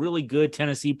Nashville, a really good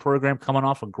Tennessee program coming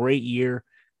off a great year.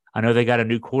 I know they got a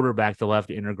new quarterback they'll have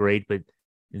to integrate, but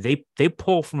they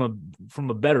pull from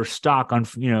a better stock on,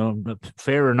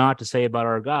 fair or not to say about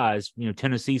our guys.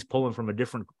 Tennessee's pulling from a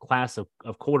different class of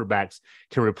quarterbacks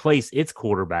to replace its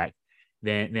quarterback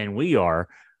than we are.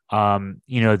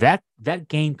 That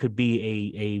game could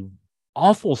be a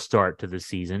awful start to the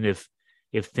season if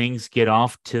things get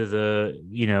off to the,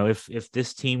 if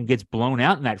this team gets blown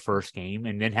out in that first game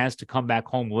and then has to come back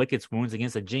home, lick its wounds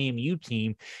against a JMU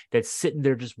team that's sitting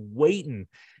there just waiting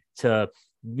to,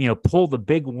 pull the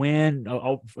big win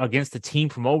against the team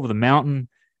from over the mountain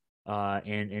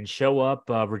and show up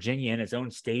Virginia in its own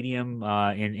stadium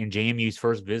in JMU's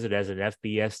first visit as an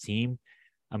FBS team.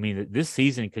 I mean, this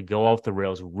season could go off the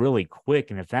rails really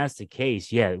quick. And if that's the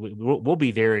case, yeah, we'll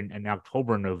be there in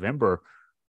October and November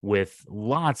with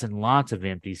lots and lots of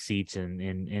empty seats, and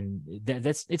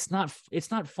it's not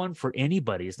fun for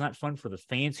anybody. It's not fun for the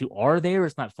fans who are there.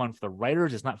 It's not fun for the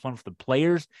writers. It's not fun for the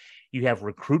players. You have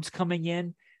recruits coming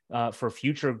in for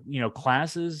future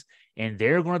classes, and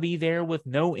they're going to be there with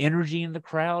no energy in the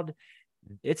crowd.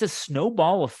 It's a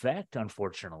snowball effect,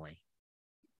 unfortunately.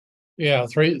 Yeah,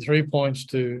 three points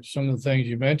to some of the things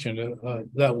you mentioned.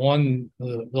 That one,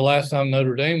 the last time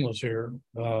Notre Dame was here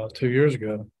 2 years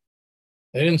ago,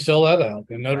 they didn't sell that out.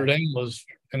 And Notre Dame was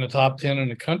in the top 10 in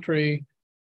the country.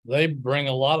 They bring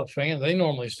a lot of fans. They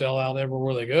normally sell out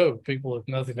everywhere they go. People, if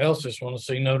nothing else, just want to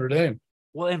see Notre Dame.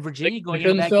 Well, in Virginia going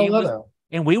into that game,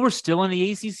 and we were still in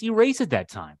the ACC race at that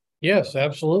time. Yes,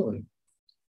 absolutely.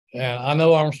 And I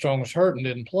know Armstrong was hurt and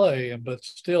didn't play, but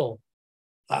still,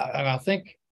 I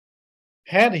think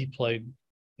had he played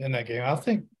in that game, I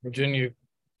think Virginia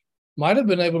might have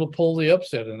been able to pull the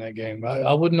upset in that game.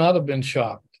 I would not have been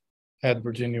shocked had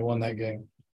Virginia won that game.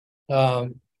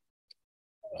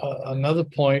 Another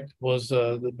point was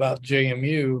about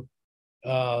JMU.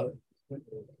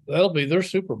 That'll be their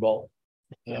Super Bowl.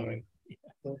 I mean,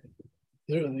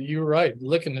 you're right.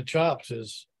 Licking the chops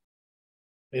is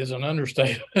an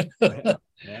understatement.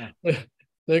 Yeah.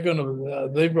 They're going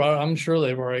to. I'm sure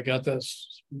they've already got that,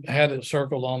 had it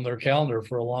circled on their calendar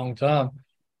for a long time.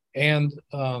 And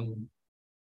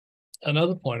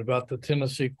another point about the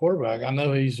Tennessee quarterback. I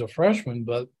know he's a freshman,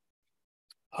 but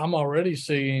I'm already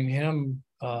seeing him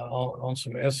on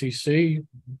some SEC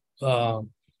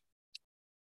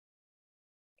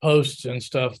posts and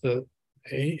stuff that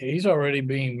he's already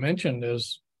being mentioned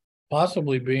as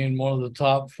possibly being one of the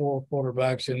top 4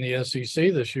 quarterbacks in the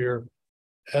SEC this year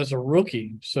as a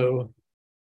rookie. So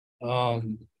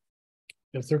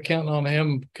if they're counting on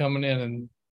him coming in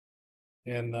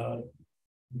and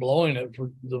blowing it for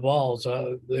the Vols,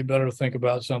 they better think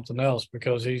about something else,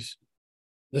 because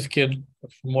this kid,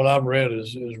 from what I've read,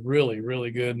 is really,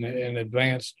 really good and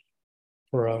advanced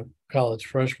for a college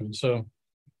freshman. So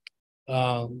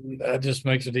that just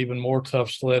makes it even more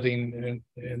tough sledding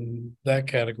in that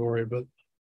category. But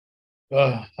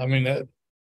I mean,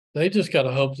 they just got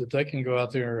to hope that they can go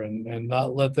out there and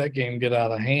not let that game get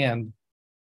out of hand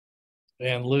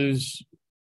and lose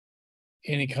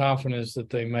any confidence that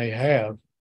they may have.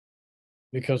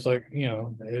 Because, like,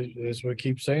 as we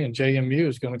keep saying, JMU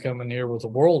is going to come in here with a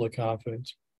world of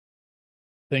confidence,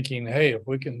 thinking, hey, if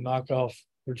we can knock off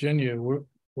Virginia,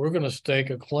 we're going to stake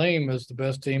a claim as the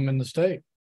best team in the state.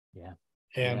 Yeah.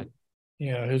 And,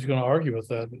 who's going to argue with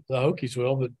that? The Hokies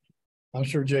will, but I'm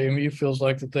sure JMU feels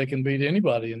like that they can beat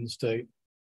anybody in the state.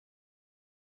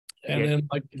 And then,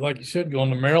 like you said,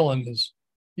 going to Maryland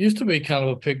used to be kind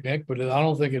of a picnic, but I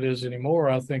don't think it is anymore.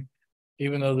 I think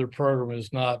even though their program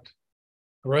is not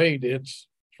great, it's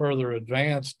further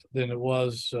advanced than it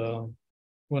was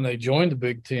when they joined the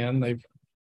Big Ten. They've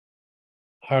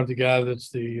hired the guy was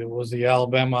the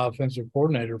Alabama offensive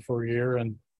coordinator for a year,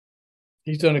 and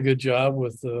he's done a good job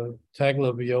with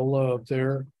Tagovailoa up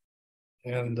there,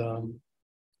 and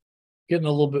getting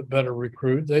a little bit better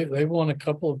recruit. They won a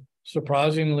couple of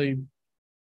surprisingly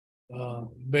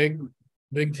big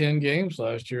Big Ten games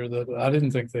last year that I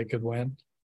didn't think they could win.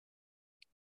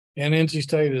 And NC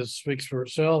State speaks for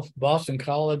itself. Boston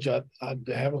College, I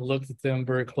haven't looked at them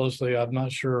very closely. I'm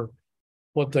not sure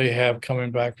what they have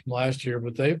coming back from last year,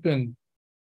 but they've been,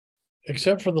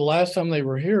 except for the last time they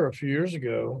were here a few years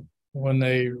ago, when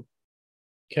they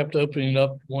kept opening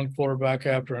up one quarterback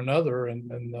after another,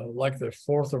 and like the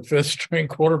fourth or fifth string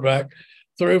quarterback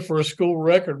threw for a school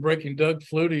record, breaking Doug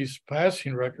Flutie's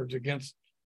passing records against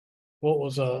what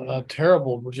was a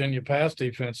terrible Virginia pass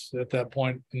defense at that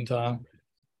point in time.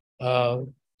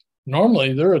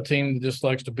 Normally, they're a team that just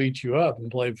likes to beat you up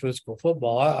and play physical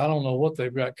football. I don't know what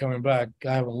they've got coming back.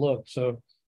 I haven't looked. So,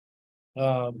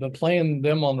 but playing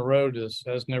them on the road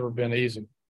has never been easy.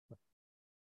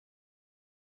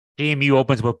 JMU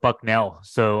opens with Bucknell,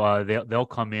 so they'll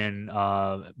come in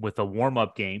with a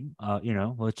warm-up game.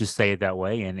 Let's just say it that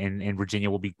way, and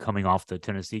Virginia will be coming off the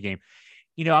Tennessee game.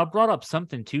 I brought up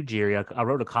something too, Jerry. I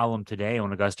wrote a column today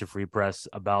on Augusta Free Press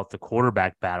about the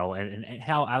quarterback battle and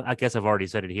how I guess I've already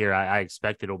said it here. I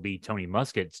expect it'll be Tony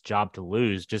Muskett's job to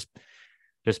lose just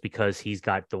because he's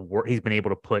got he's been able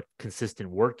to put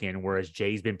consistent work in, whereas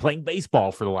Jay's been playing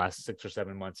baseball for the last 6 or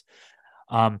 7 months.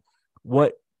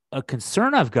 What a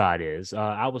concern I've got is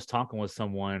I was talking with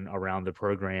someone around the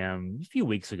program a few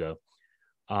weeks ago.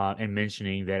 And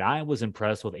mentioning that I was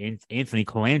impressed with Anthony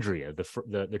Colandrea,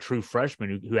 the true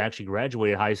freshman who actually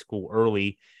graduated high school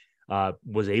early,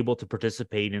 was able to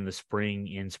participate in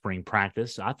spring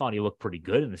practice. I thought he looked pretty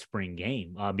good in the spring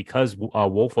game because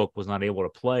Woolfolk was not able to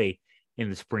play in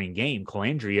the spring game.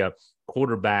 Colandrea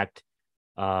quarterbacked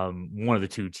one of the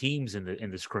two teams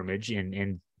in the scrimmage,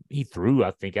 and he threw.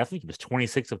 I think it was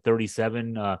 26 of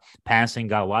 37 passing.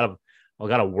 Got a lot of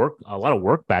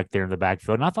work back there in the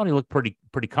backfield, and I thought he looked pretty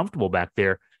comfortable back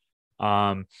there.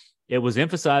 It was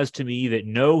emphasized to me that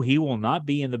no, he will not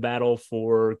be in the battle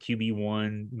for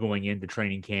QB1 going into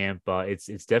training camp.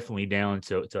 It's definitely down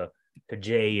to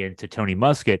Jay and to Tony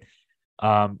Muskett.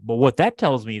 But what that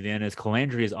tells me then is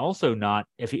Colandrea is also not.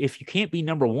 If you can't be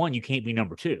number one, you can't be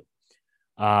number two.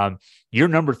 You're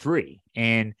number three,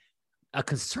 and a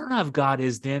concern I've got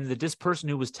is then that this person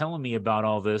who was telling me about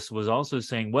all this was also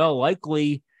saying, well,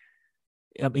 likely,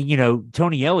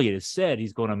 Tony Elliott has said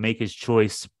he's going to make his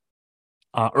choice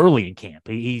early in camp.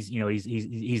 He's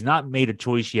not made a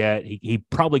choice yet. He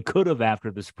probably could have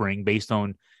after the spring, based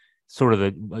on sort of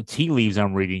the tea leaves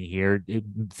I'm reading here,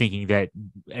 thinking that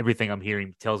everything I'm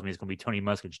hearing tells me it's going to be Tony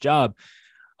Muskett's job.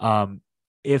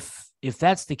 If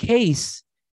that's the case,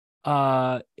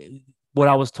 what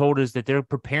I was told is that they're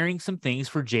preparing some things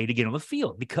for Jay to get on the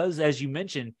field because, as you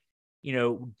mentioned,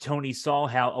 Tony saw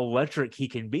how electric he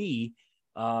can be.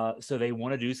 So they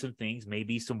want to do some things,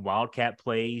 maybe some wildcat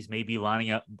plays, maybe lining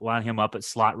him up at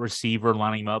slot receiver,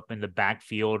 lining him up in the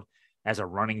backfield as a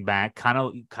running back, kind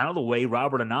of the way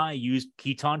Robert and I used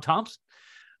Keaton Thompson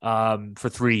for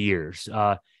 3 years.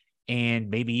 And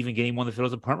maybe even getting one of the field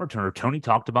as a punt returner. Tony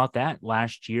talked about that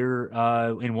last year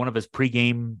in one of his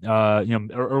pregame,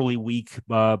 early week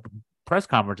press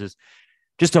conferences.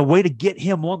 Just a way to get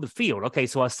him on the field. Okay,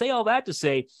 so I say all that to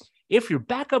say, if your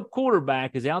backup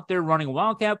quarterback is out there running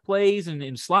wildcat plays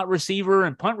and slot receiver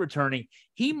and punt returning,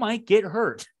 he might get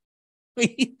hurt.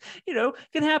 Can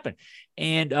happen.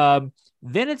 And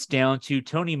then it's down to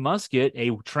Tony Muskett, a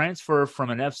transfer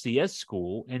from an FCS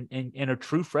school and a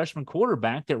true freshman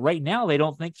quarterback that right now they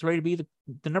don't think is ready to be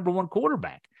the number one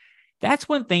quarterback. That's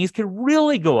when things can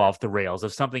really go off the rails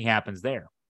if something happens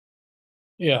there.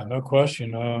 Yeah, no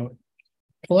question.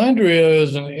 Colandrea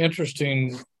is an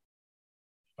interesting,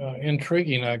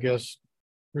 intriguing, I guess,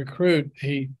 recruit.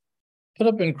 He put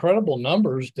up incredible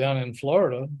numbers down in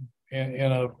Florida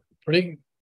in a pretty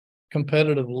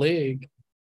competitive league.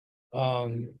 But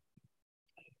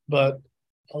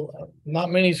not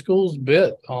many schools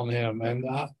bit on him, and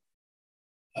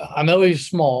I know he's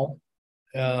small,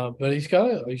 but he's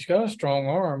got a strong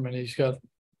arm, and he's got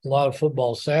a lot of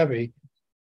football savvy.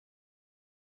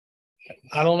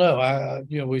 I don't know.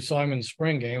 We saw him in the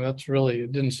spring game.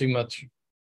 It didn't see much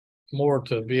more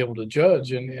to be able to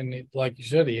judge, and like you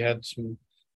said, he had some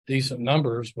decent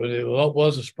numbers, but it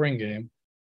was a spring game.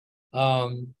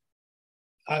 The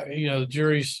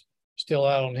jury's still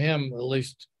out on him, at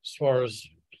least as far as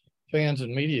fans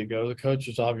and media go. The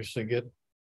coaches obviously get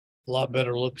a lot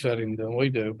better looks at him than we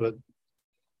do. But,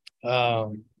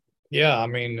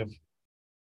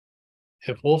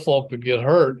 if Woolfolk would get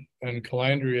hurt and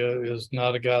Colandrea is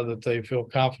not a guy that they feel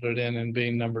confident in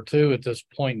being number two at this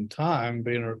point in time,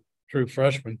 being a true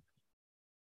freshman,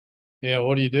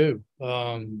 what do you do?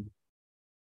 What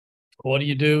do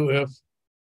you do if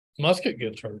Muskett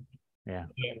gets hurt? Yeah.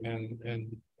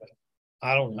 And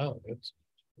I don't know.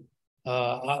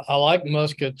 I like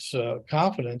Muskett's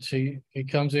confidence. He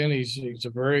comes in. He's a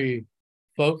very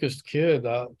focused kid.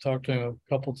 I talked to him a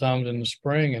couple times in the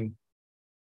spring, and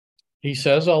he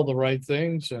says all the right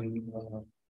things, and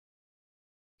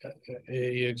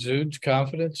he exudes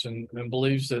confidence and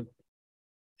believes that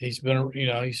he's been.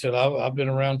 He said, I've been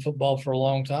around football for a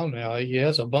long time now. He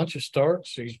has a bunch of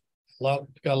starts. He's got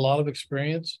a lot of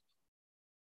experience.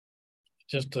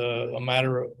 Just a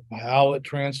matter of how it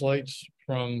translates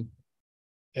from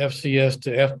FCS to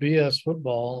FBS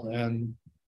football, and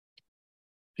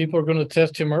people are going to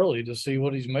test him early to see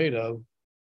what he's made of.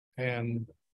 And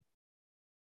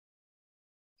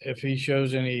if he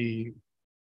shows any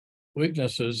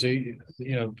weaknesses,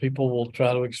 people will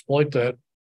try to exploit that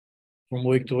from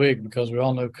week to week, because we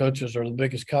all know coaches are the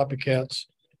biggest copycats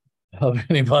of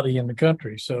anybody in the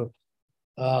country. So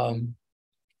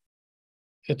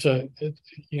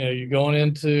you're going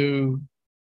into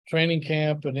training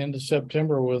camp and into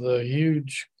September with a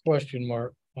huge question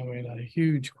mark. I mean, a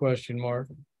huge question mark.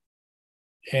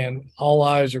 And all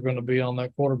eyes are going to be on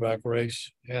that quarterback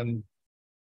race. And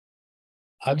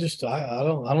I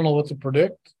don't know what to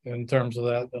predict in terms of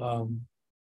that.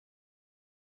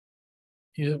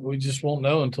 We just won't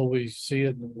know until we see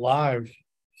it live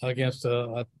against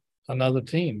another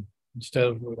team instead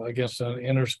of against an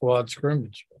inter squad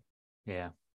scrimmage.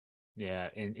 Yeah.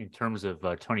 In terms of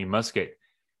Tony Muskett,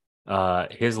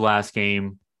 his last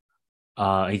game,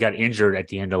 he got injured at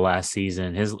the end of last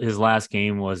season. His last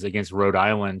game was against Rhode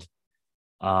Island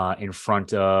in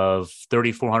front of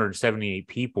 3,478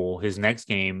 people. His next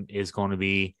game is going to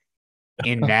be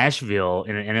in Nashville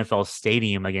in an NFL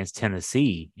stadium against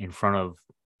Tennessee in front of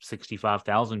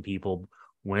 65,000 people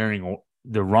wearing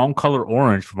the wrong color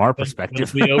orange from our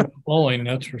perspective. It'll be overflowing,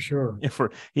 that's for sure.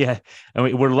 I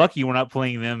mean, we're lucky we're not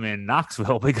playing them in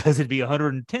Knoxville, because it'd be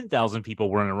 110,000 people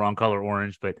wearing the wrong color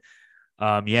orange. But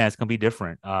it's going to be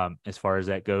different as far as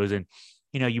that goes. And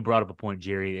you brought up a point,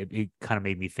 Jerry. It kind of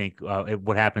made me think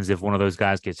what happens if one of those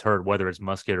guys gets hurt, whether it's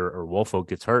Muskett or Woolfolk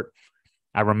gets hurt.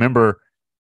 I remember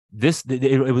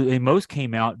it most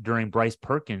came out during Bryce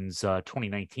Perkins'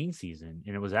 2019 season,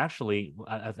 and it was actually,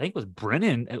 I think it was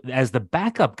Brennan as the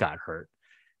backup got hurt,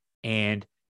 and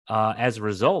as a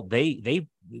result, they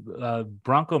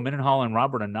Bronco Mendenhall and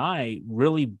Robert and I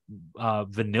really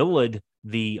vanillaed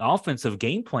the offensive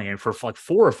game plan for like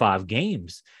 4 or 5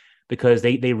 games, because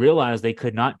they realized they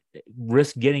could not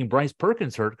risk getting Bryce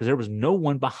Perkins hurt, because there was no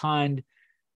one behind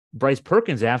Bryce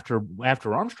Perkins after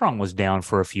Armstrong was down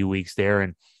for a few weeks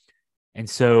there. And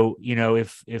so,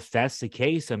 if that's the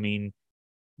case, I mean,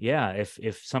 yeah,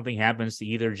 if something happens to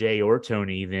either Jay or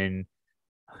Tony, then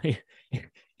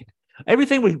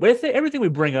everything we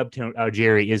bring up to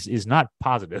Jerry is not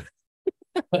positive.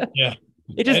 Yeah.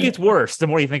 It just gets worse the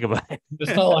more you think about it.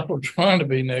 It's not like we're trying to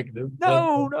be negative.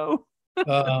 No.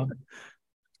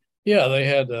 Yeah, they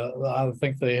had. I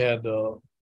think they had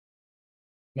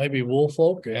maybe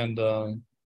Woolfolk and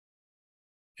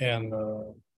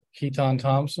Keaton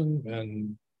Thompson,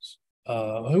 and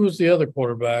who was the other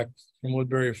quarterback from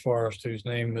Woodbury Forest whose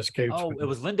name escapes me? It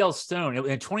was Lindell Stone.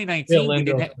 In 2019,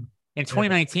 in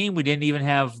 2019, we didn't even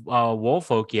have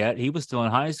Woolfolk yet. He was still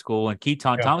in high school, and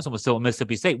Keaton Thompson was still at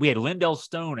Mississippi State. We had Lindell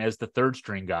Stone as the third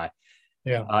string guy.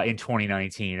 In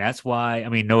 2019. That's why, I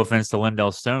mean, no offense to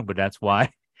Lindell Stone, but that's why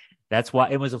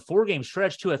it was a 4-game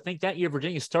stretch too. I think that year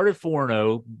Virginia started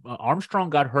 4-0.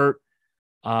 Armstrong got hurt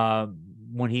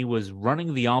when he was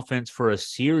running the offense for a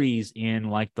series in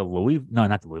like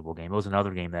not the Louisville game. It was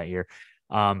another game that year.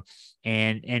 And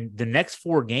the next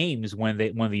 4 games when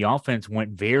the offense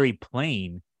went very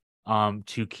plain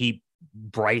to keep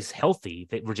Bryce healthy,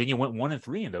 that Virginia went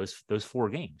 1-3 in those 4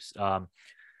 games.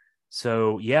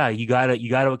 So yeah, you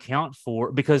gotta account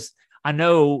for, because I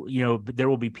know, there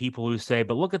will be people who say,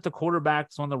 but look at the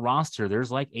quarterbacks on the roster. There's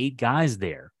like 8 guys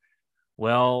there.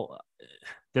 Well,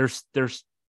 there's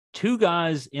 2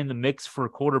 guys in the mix for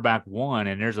quarterback 1,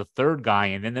 and there's a third guy,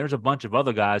 and then there's a bunch of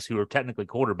other guys who are technically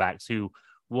quarterbacks who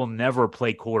will never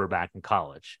play quarterback in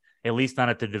college, at least not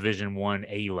at the Division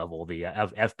I level, the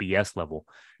FBS level.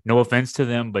 No offense to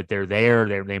them, but they're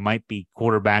there. They might be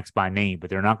quarterbacks by name, but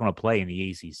they're not going to play in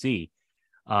the ACC.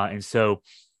 And so,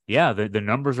 yeah, the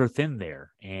numbers are thin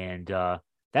there. And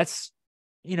that's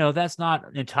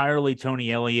not entirely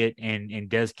Tony Elliott and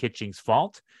Des Kitching's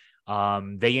fault.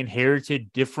 They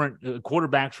inherited different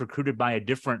quarterbacks recruited by a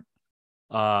different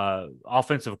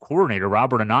offensive coordinator.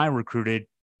 Robert and I recruited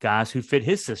guys who fit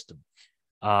his system.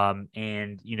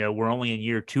 And we're only in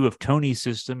year 2 of Tony's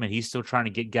system, and he's still trying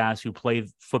to get guys who play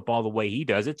football the way he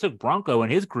does. It took Bronco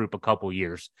and his group a couple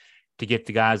years to get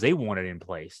the guys they wanted in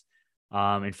place.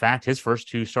 In fact, his first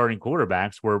two starting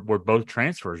quarterbacks were both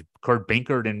transfers. Kurt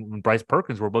Binkert and Bryce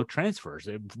Perkins were both transfers.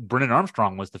 Brennan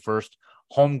Armstrong was the first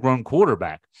homegrown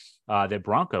quarterback that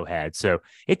Bronco had. So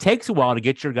it takes a while to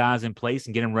get your guys in place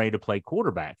and get them ready to play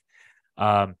quarterback.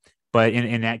 But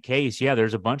in that case, yeah,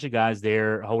 there's a bunch of guys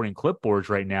there holding clipboards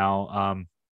right now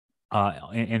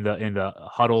in the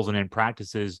huddles and in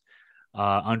practices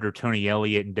under Tony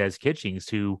Elliott and Des Kitchings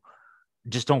who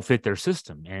just don't fit their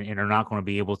system and are not going to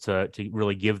be able to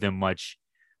really give them much,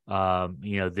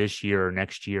 this year or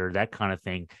next year, that kind of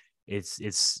thing.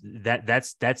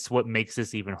 That's what makes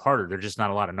this even harder. There's just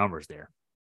not a lot of numbers there.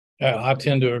 Yeah, I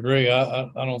tend to agree. I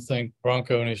don't think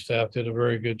Bronco and his staff did a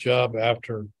very good job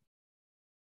after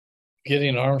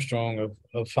getting Armstrong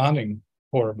of finding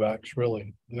quarterbacks,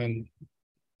 really. And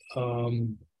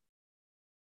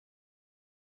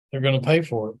they're going to pay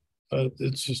for it.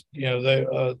 It's just, they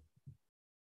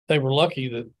were lucky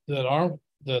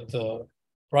that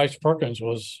Bryce Perkins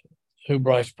was who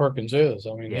Bryce Perkins is.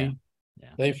 I mean,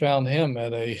 they found him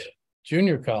at a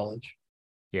junior college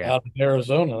out in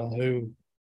Arizona. Who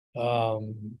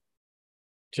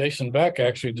Jason Beck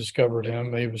actually discovered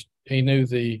him. He knew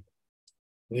the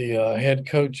head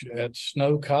coach at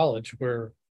Snow College,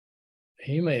 where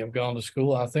he may have gone to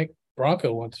school. I think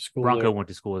Bronco went to school. Went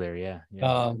to school there, yeah.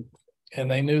 And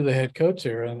they knew the head coach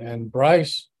there, and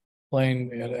Bryce,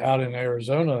 playing out in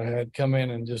Arizona, had come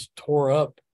in and just tore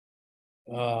up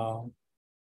a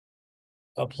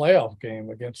playoff game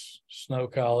against Snow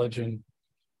College. And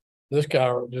this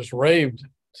guy just raved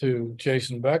to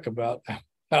Jason Beck about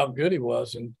how good he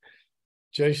was. And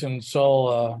Jason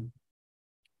saw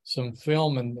some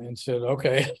film and said,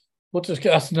 okay, what's this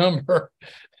guy's number?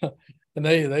 And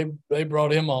they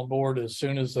brought him on board as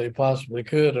soon as they possibly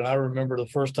could. And I remember the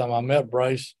first time I met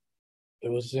Bryce,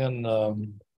 it was in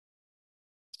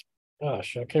I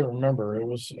can't remember. I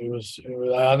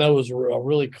know it was a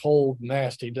really cold,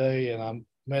 nasty day, and I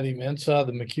met him inside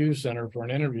the McHugh Center for an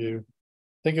interview. I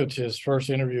think it was his first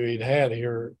interview he'd had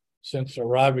here since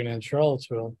arriving in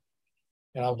Charlottesville.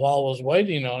 And while I was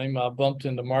waiting on him, I bumped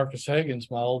into Marcus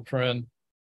Higgins, my old friend,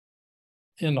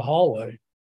 in the hallway.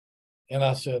 And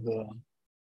I said,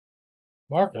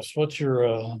 Marcus, what's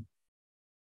your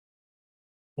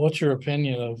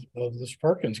opinion of this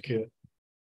Perkins kid?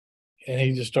 And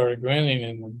he just started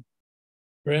grinning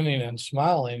and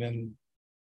smiling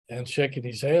and shaking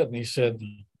his head. And he said,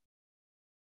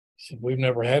 we've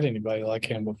never had anybody like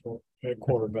him before at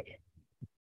quarterback.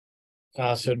 And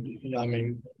I said,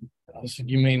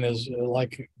 you mean as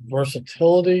like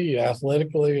versatility,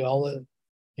 athletically, all that?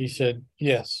 He said,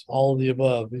 yes, all of the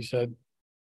above. He said,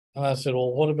 and I said,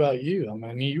 well, what about you? I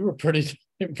mean, you were pretty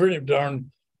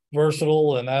darn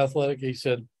versatile and athletic. He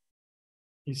said,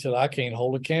 I can't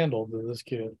hold a candle to this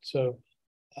kid. So,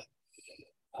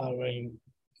 I mean,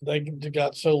 they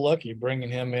got so lucky bringing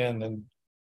him in, and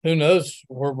who knows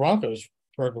where Broncos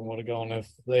program would have gone if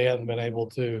they hadn't been able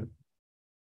to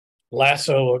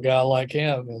lasso a guy like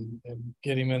him and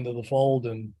get him into the fold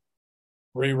and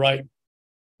rewrite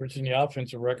Virginia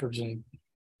offensive records and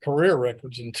career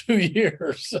records in 2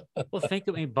 years. Well,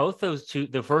 both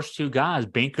the first two guys,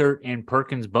 Binkert and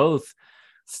Perkins, both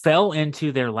fell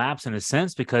into their laps in a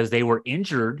sense because they were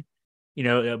injured.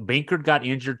 Binkert got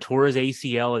injured, tore his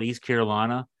ACL at East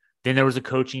Carolina. Then there was a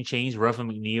coaching change. Ruffin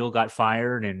McNeil got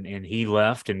fired and he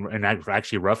left. And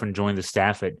actually Ruffin joined the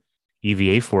staff at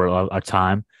UVA for a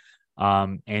time.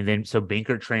 And then so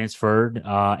Binkert transferred.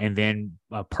 And then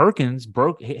Perkins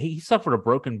he suffered a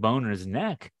broken bone in his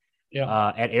neck.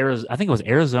 Yeah. At Arizona, I think it was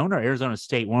Arizona or Arizona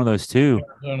State, one of those two.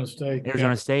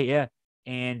 Arizona State, yeah.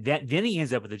 And then he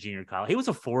ends up at the junior college. He was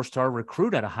a 4-star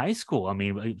recruit out of high school. I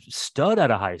mean, stud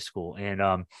out of high school.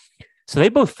 And so they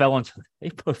both fell into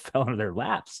their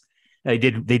laps. They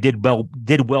did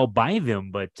well by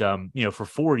them, but for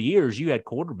 4 years you had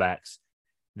quarterbacks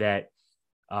that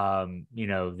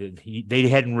they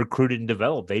hadn't recruited and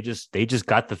developed. They just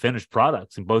got the finished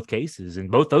products in both cases. And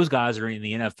both those guys are in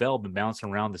the NFL, been bouncing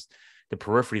around the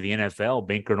periphery of the NFL,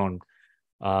 Binkert on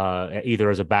either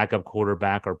as a backup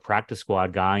quarterback or practice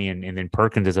squad guy, and then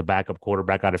Perkins as a backup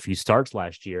quarterback, got a few starts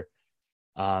last year.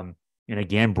 And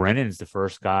again, Brennan's the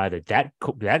first guy that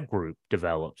group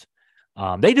developed.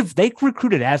 They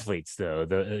recruited athletes though.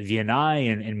 The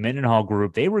Vianney and Mendenhall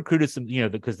group, they recruited some,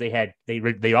 because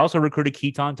they also recruited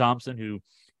Keaton Thompson, who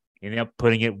ended up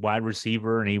putting it wide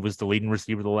receiver, and he was the leading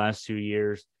receiver the last 2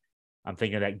 years. I'm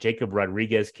thinking of that Jacob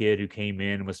Rodriguez kid who came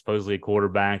in and was supposedly a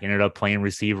quarterback, ended up playing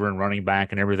receiver and running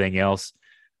back and everything else.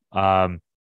 They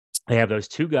have those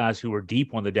two guys who are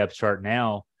deep on the depth chart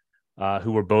now,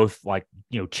 who were both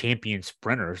champion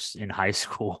sprinters in high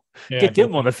school. Yeah, Get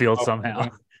them on the field somehow.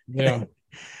 Yeah.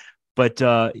 But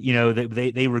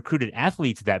they recruited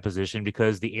athletes at that position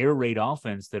because the air raid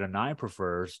offense that Anai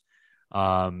prefers,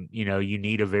 you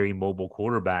need a very mobile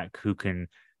quarterback who can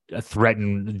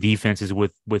threaten defenses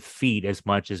with feet as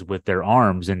much as with their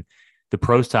arms. And the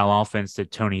pro style offense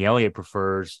that Tony Elliott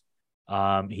prefers,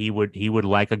 he would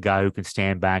like a guy who can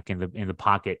stand back in the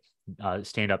pocket,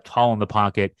 stand up tall in the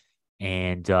pocket,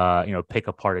 and pick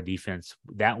apart a defense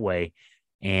that way.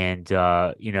 And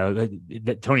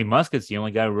that Tony Muskett's the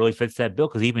only guy who really fits that bill,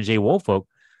 because even Jay Woolfolk,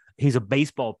 he's a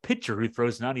baseball pitcher who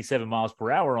throws 97 miles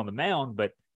per hour on the mound,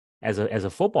 but as a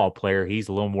football player, he's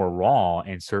a little more raw,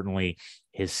 and certainly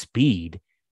his speed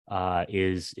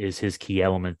is his key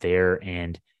element there.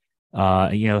 And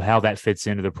how that fits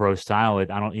into the pro style,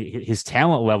 his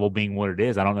talent level being what it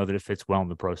is, I don't know that it fits well in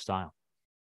the pro style.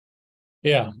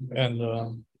 Yeah,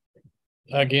 and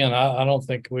again, I don't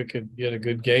think we could get a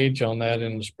good gauge on that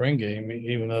in the spring game,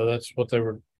 even though that's what they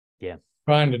were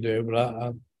trying to do.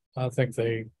 But I think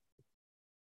they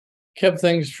kept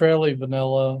things fairly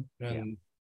vanilla, and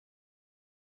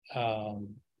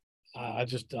I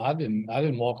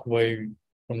didn't walk away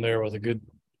from there with a good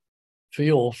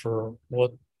feel for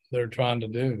what they're trying to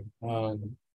do.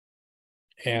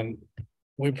 And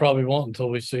we probably won't until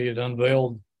we see it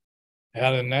unveiled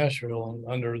out in Nashville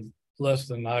under less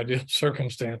than ideal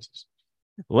circumstances.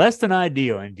 Less than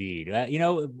ideal, indeed.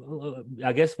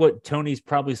 I guess what Tony's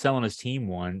probably selling his team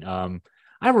on.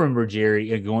 I remember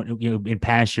Jerry going, in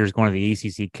past years, going to the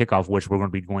ACC kickoff, which we're going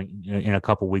to be going in a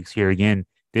couple weeks here again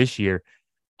this year.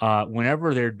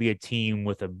 Whenever there'd be a team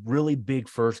with a really big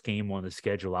first game on the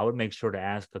schedule, I would make sure to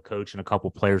ask the coach and a couple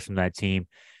players from that team,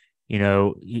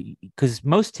 because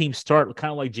most teams start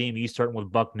kind of like JMU starting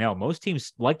with Bucknell. Most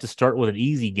teams like to start with an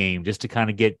easy game just to kind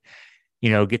of get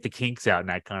the kinks out and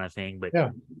that kind of thing. But,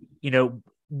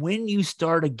 when you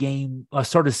start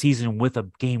a season with a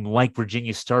game like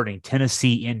Virginia starting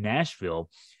Tennessee in Nashville,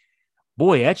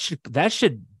 boy, that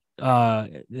should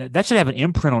have an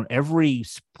imprint on every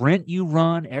sprint you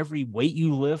run, every weight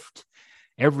you lift,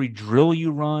 every drill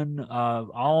you run,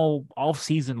 all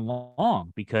season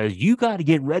long, because you got to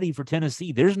get ready for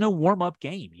Tennessee. There's no warm-up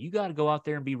game. You got to go out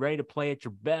there and be ready to play at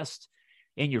your best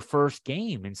in your first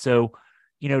game. And so,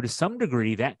 to some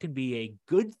degree, that can be a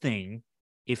good thing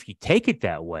if you take it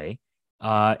that way.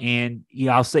 And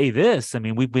I'll say this. I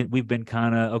mean, we've been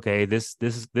kind of, okay, this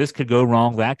could go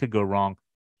wrong, that could go wrong.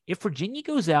 If Virginia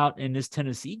goes out in this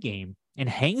Tennessee game and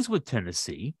hangs with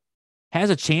Tennessee, has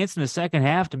a chance in the second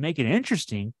half to make it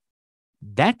interesting,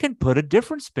 that can put a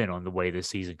different spin on the way this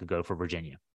season could go for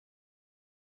Virginia.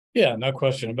 Yeah, no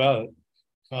question about it.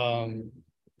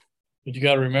 But you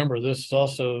got to remember, this is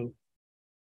also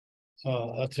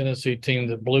a Tennessee team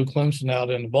that blew Clemson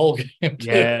out in the bowl game too.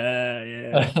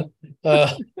 Yeah. So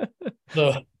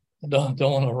don't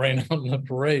want to rain on the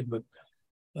parade, but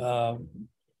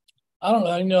I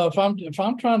don't know. If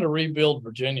I'm trying to rebuild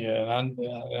Virginia, and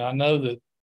I know that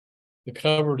the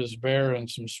cupboard is bare in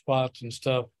some spots and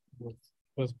stuff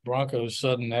with Broncos'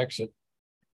 sudden exit,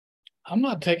 I'm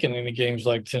not taking any games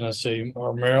like Tennessee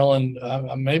or Maryland.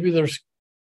 Maybe there's,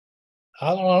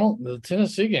 I don't know. The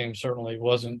Tennessee game certainly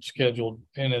wasn't scheduled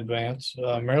in advance.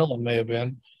 Maryland may have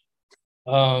been.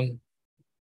 I'm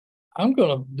going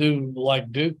to do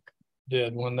like Duke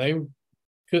did when they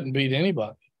couldn't beat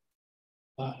anybody.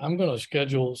 I'm going to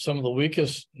schedule some of the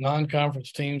weakest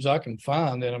non-conference teams I can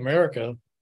find in America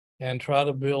and try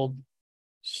to build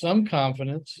some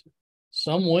confidence,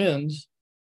 some wins.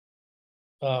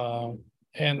 And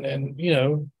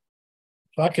if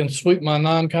I can sweep my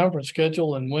non-conference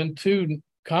schedule and win 2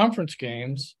 conference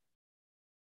games,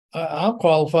 I'll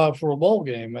qualify for a bowl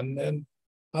game. And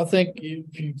I think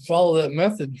if you follow that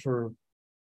method for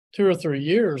 2 or 3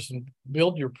 years and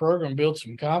build your program, build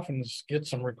some confidence, get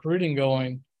some recruiting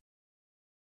going,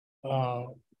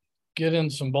 get in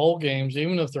some bowl games,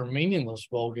 even if they're meaningless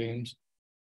bowl games,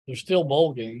 they're still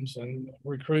bowl games, and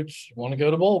recruits want to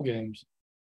go to bowl games,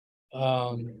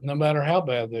 no matter how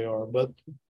bad they are. But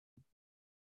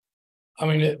I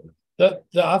mean,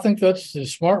 I think that's the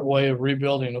smart way of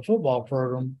rebuilding a football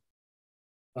program.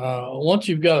 Once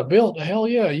you've got it built, hell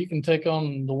yeah, you can take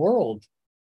on the world.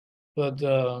 But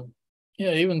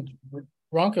even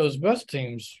Broncos' best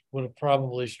teams would have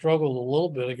probably struggled a little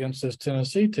bit against this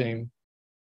Tennessee team.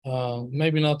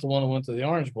 Maybe not the one that went to the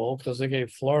Orange Bowl, because they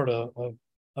gave Florida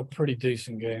a pretty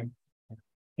decent game.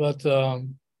 But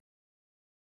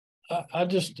I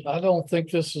don't think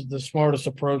this is the smartest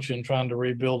approach in trying to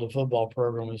rebuild a football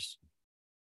program, is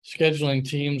scheduling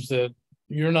teams that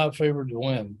you're not favored to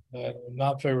win,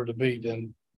 not favored to beat.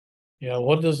 And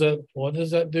what does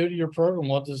that do to your program?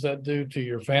 What does that do to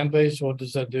your fan base? What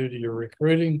does that do to your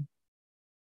recruiting?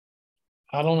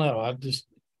 I don't know.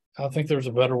 I think there's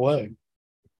a better way.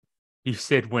 You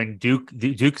said when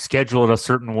Duke scheduled a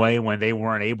certain way when they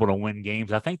weren't able to win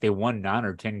games. I think they won 9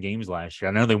 or 10 games last year.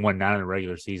 I know they won 9 in the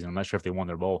regular season. I'm not sure if they won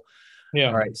their bowl. Yeah.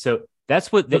 All right. So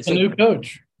that's what the new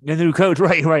coach. The new coach,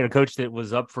 right. A coach that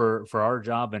was up for our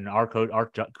job, and our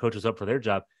coach was up for their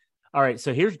job. All right.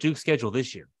 So here's Duke's schedule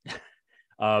this year.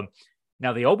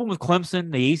 Now they open with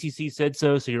Clemson. The ACC said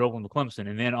so you're open with Clemson,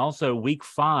 and then also week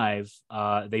 5,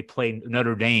 they play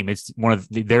Notre Dame. It's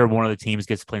they're one of the teams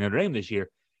gets to play Notre Dame this year.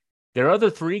 There are other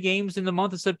 3 games in the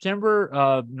month of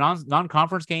September,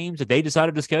 non-conference games that they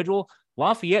decided to schedule: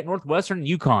 Lafayette, Northwestern,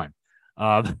 UConn.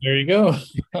 There you go.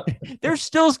 They're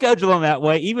still scheduling that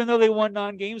way, even though they won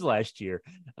 9 games last year.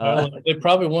 They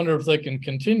probably wonder if they can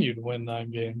continue to win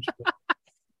 9 games.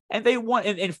 And they won,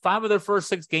 and 5 of their first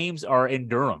 6 games are in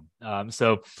Durham.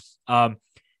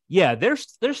 Yeah, they're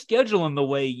scheduling the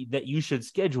way that you should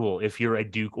schedule if you're a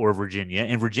Duke or Virginia.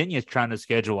 And Virginia is trying to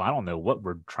schedule. I don't know what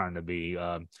we're trying to be.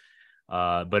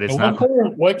 But it's not.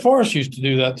 Wake Forest used to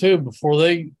do that too before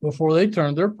they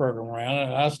turned their program around.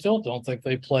 And I still don't think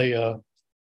they play the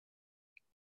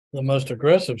most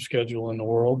aggressive schedule in the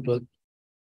world. But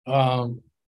I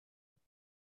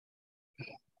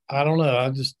don't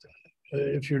know.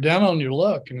 If you're down on your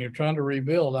luck and you're trying to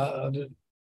rebuild,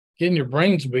 getting your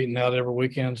brains beaten out every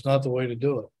weekend is not the way to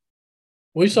do it.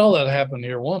 We saw that happen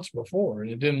here once before,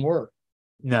 and it didn't work.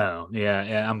 No,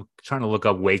 yeah. I'm trying to look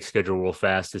up Wake's schedule real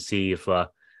fast to see if,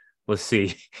 let's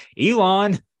see,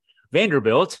 Elon,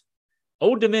 Vanderbilt,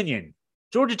 Old Dominion,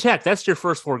 Georgia Tech. That's your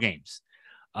first 4 games.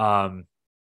 We're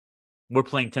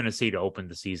playing Tennessee to open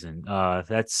the season.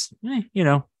 That's,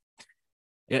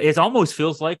 it almost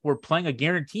feels like we're playing a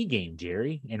guarantee game,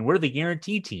 Jerry, and we're the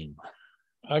guarantee team.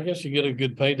 I guess you get a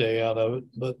good payday out of it,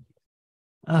 but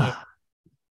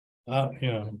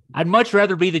I'd much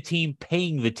rather be the team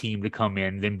paying the team to come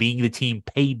in than being the team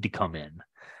paid to come in.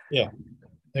 Yeah,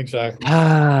 exactly.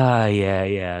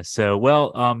 Yeah. So,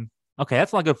 okay,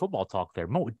 that's a lot of good football talk there.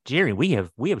 Jerry, we have,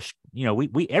 we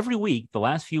every week, the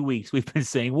last few weeks, we've been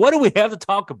saying, what do we have to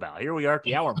talk about? Here we are at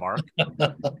the hour mark.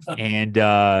 And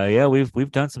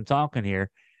we've done some talking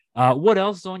here. What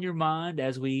else is on your mind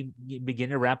as we begin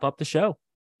to wrap up the show?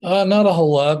 Not a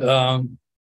whole lot.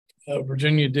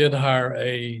 Virginia did hire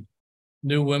a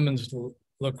new women's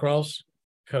lacrosse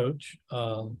coach,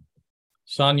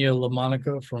 Sonia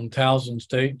LaMonica from Towson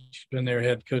State. She's been their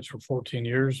head coach for 14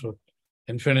 years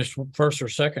and finished first or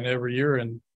second every year.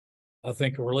 And I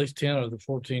think at least 10 of the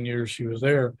 14 years she was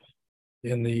there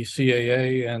in the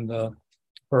CAA. And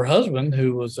her husband,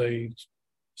 who was a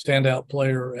standout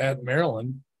player at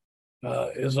Maryland,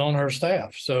 is on her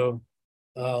staff. So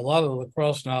a lot of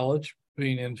lacrosse knowledge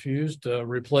being infused,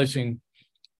 replacing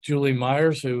Julie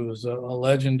Myers, who was a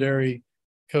legendary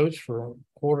coach for a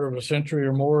quarter of a century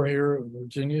or more here in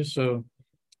Virginia. So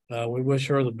we wish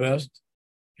her the best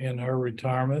in her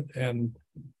retirement, and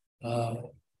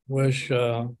wish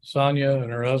Sonia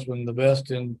and her husband the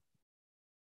best in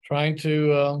trying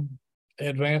to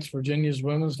advance Virginia's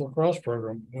women's lacrosse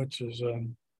program, which is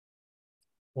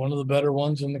one of the better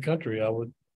ones in the country, I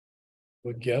would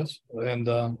guess.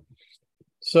 And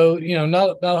so,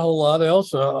 not a whole lot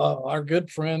else. Our good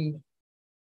friend,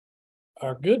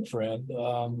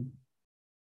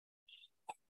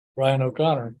 Ryan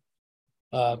O'Connor,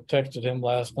 texted him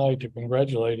last night to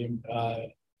congratulate him,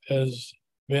 has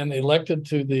been elected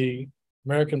to the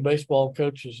American Baseball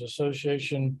Coaches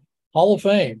Association Hall of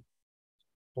Fame,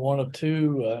 one of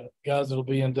 2 guys that will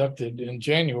be inducted in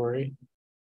January.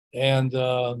 And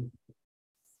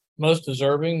most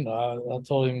deserving. I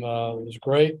told him it was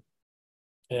great.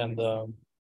 And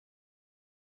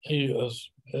he was,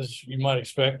 as you might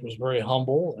expect, was very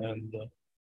humble. And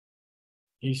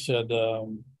he said,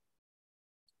 we'll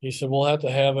have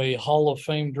to have a Hall of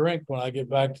Fame drink when I get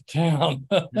back to town.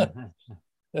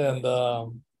 And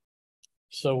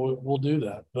so we'll do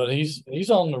that. But he's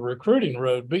on the recruiting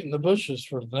road, beating the bushes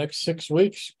for the next 6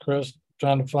 weeks, Chris,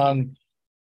 trying to find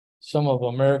some of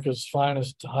America's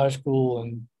finest high school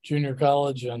and junior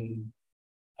college and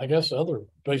I guess other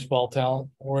baseball talent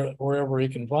wherever he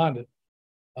can find it.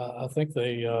 I think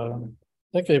they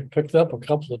picked up a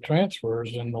couple of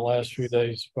transfers in the last few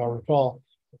days, if I recall.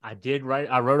 I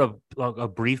wrote a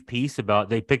brief piece about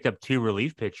they picked up 2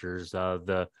 relief pitchers,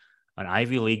 an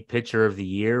Ivy League pitcher of the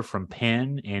year from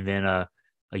Penn, and then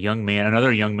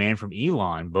another young man from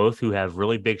Elon, both who have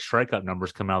really big strikeout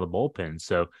numbers coming out of the bullpen.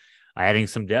 So adding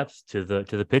some depth to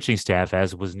the pitching staff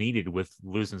as was needed with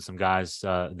losing some guys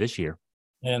this year.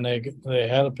 and they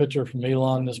had a pitcher from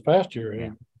Elon this past year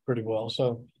who pretty well.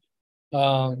 So,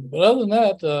 but other than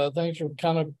that, things are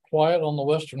kind of quiet on the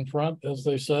Western Front, as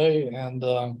they say, and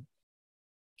I'm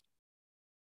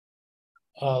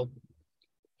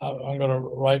going to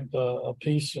write a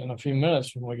piece in a few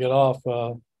minutes when we get off.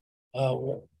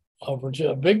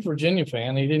 A big Virginia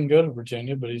fan. He didn't go to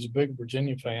Virginia, but he's a big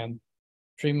Virginia fan.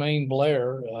 Tremaine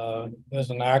Blair is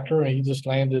an actor, and he just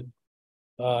landed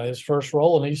his first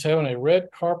role, and he's having a red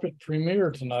carpet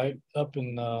premiere tonight up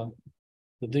in the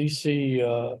DC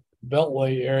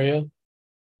Beltway area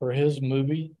for his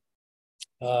movie.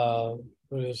 I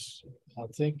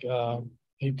think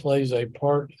he plays a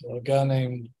part, a guy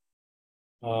named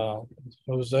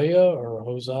Hosea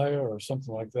or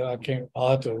something like that. I'll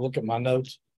have to look at my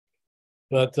notes.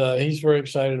 But he's very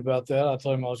excited about that. I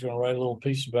told him I was going to write a little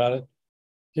piece about it.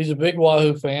 He's a big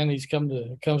Wahoo fan. He's comes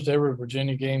to every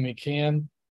Virginia game he can.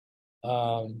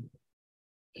 And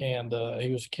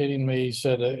he was kidding me. He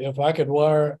said, if I could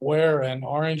wear an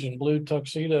orange and blue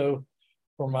tuxedo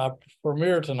for my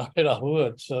premiere tonight, I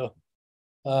would. So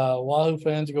Wahoo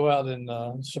fans, go out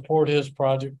and support his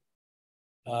project.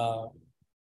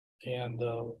 And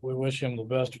we wish him the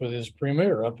best with his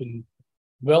premiere up in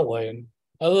Beltway. And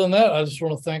other than that, I just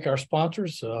want to thank our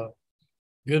sponsors,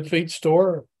 Good Feet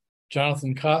Store,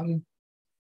 Jonathan Cotton.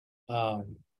 Saw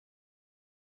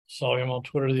him on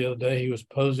Twitter the other day. He was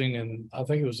posing in, I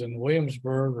think it was in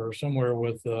Williamsburg or somewhere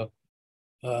with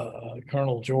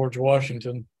Colonel George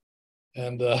Washington.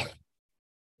 And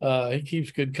he keeps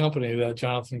good company, that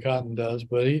Jonathan Cotton does.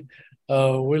 But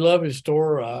we love his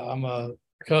store. I'm a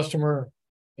customer.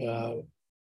 If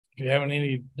you're having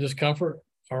any discomfort,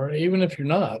 or even if you're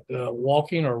not,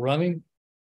 walking or running,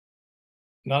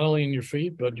 not only in your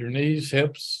feet, but your knees,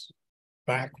 hips,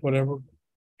 back, whatever,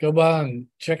 go by and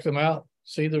check them out.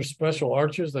 See their special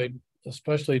arches. They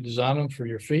especially design them for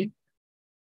your feet,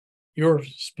 your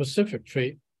specific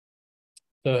feet,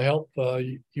 to help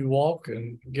you walk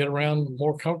and get around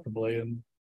more comfortably. And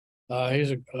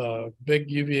he's a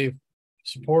big UVA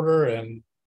supporter, and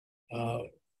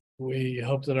we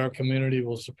hope that our community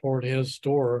will support his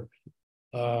store.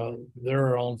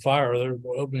 They're on fire. They're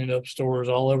opening up stores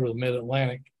all over the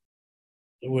Mid-Atlantic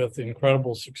with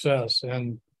incredible success.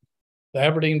 And the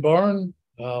Aberdeen Barn,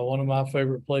 one of my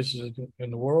favorite places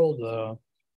in the world,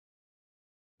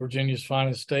 Virginia's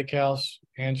finest steakhouse,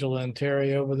 Angela and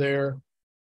Terry over there.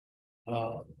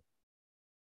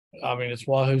 It's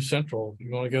Wahoo Central. If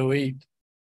you want to go eat,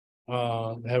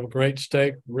 have a great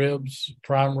steak, ribs,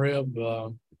 prime rib,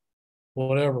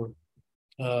 whatever.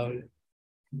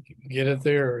 Get it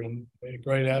there, and a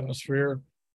great atmosphere,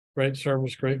 great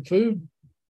service, great food.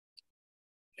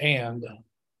 And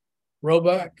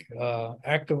Roback,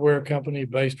 activewear company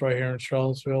based right here in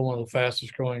Charlottesville, one of the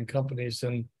fastest growing companies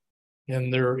in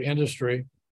their industry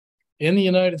in the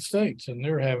United States, and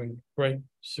they're having great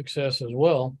success as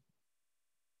well.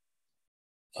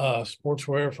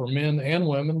 Sportswear for men and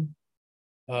women.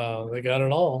 They got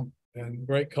it all, and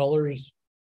great colors,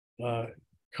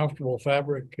 comfortable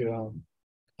fabric.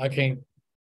 I can't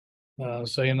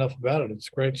say enough about it. It's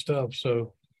great stuff.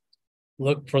 So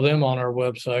look for them on our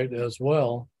website as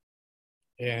well.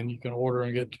 And you can order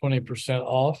and get 20%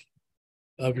 off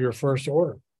of your first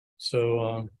order.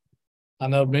 So I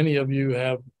know many of you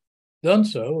have done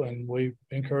so, and we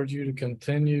encourage you to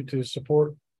continue to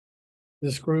support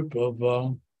this group of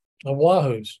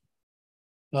Wahoos.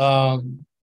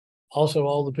 Also,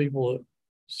 all the people that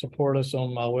support us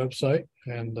on my website,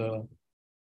 and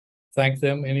thank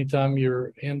them anytime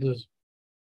you're in to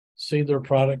see their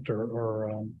product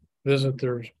or visit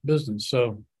their business.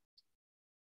 So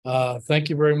thank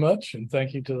you very much, and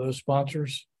thank you to those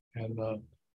sponsors. And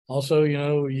also,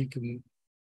 you can,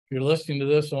 if you're listening to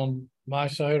this on my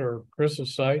site or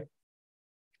Chris's site,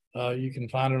 you can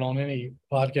find it on any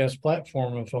podcast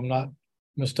platform, if I'm not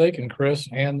mistaken, Chris.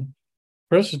 And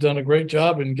Chris has done a great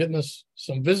job in getting us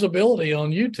some visibility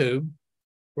on YouTube.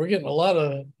 We're getting a lot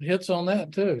of hits on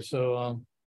that too. So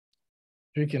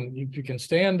if you can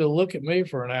stand to look at me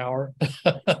for an hour,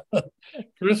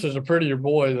 Chris is a prettier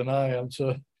boy than I am.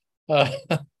 So,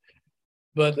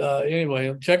 but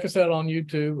anyway, check us out on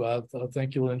YouTube. I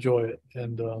think you'll enjoy it.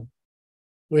 And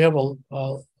we have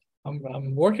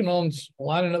I'm working on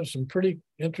lining up some pretty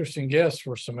interesting guests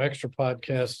for some extra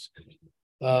podcasts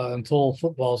until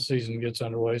football season gets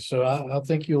underway. So I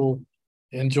think you'll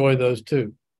enjoy those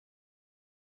too.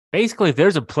 Basically, if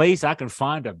there's a place I can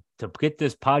find to get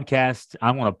this podcast,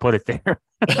 I'm going to put it there.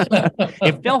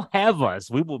 If they'll have us,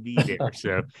 we will be there.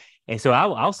 So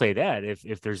I'll say that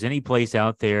if there's any place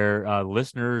out there,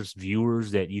 listeners,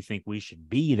 viewers, that you think we should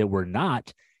be that we're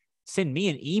not, send me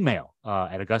an email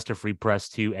at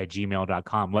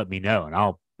AugustaFreePress2@gmail.com. Let me know, and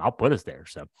I'll put us there.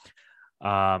 So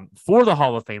for the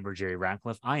Hall of Famer, Jerry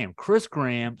Ratcliffe, I am Chris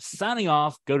Graham signing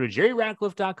off. Go to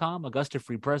JerryRatcliffe.com,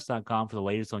 AugustaFreePress.com for the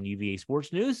latest on UVA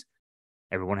sports news.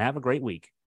 Everyone have a great week.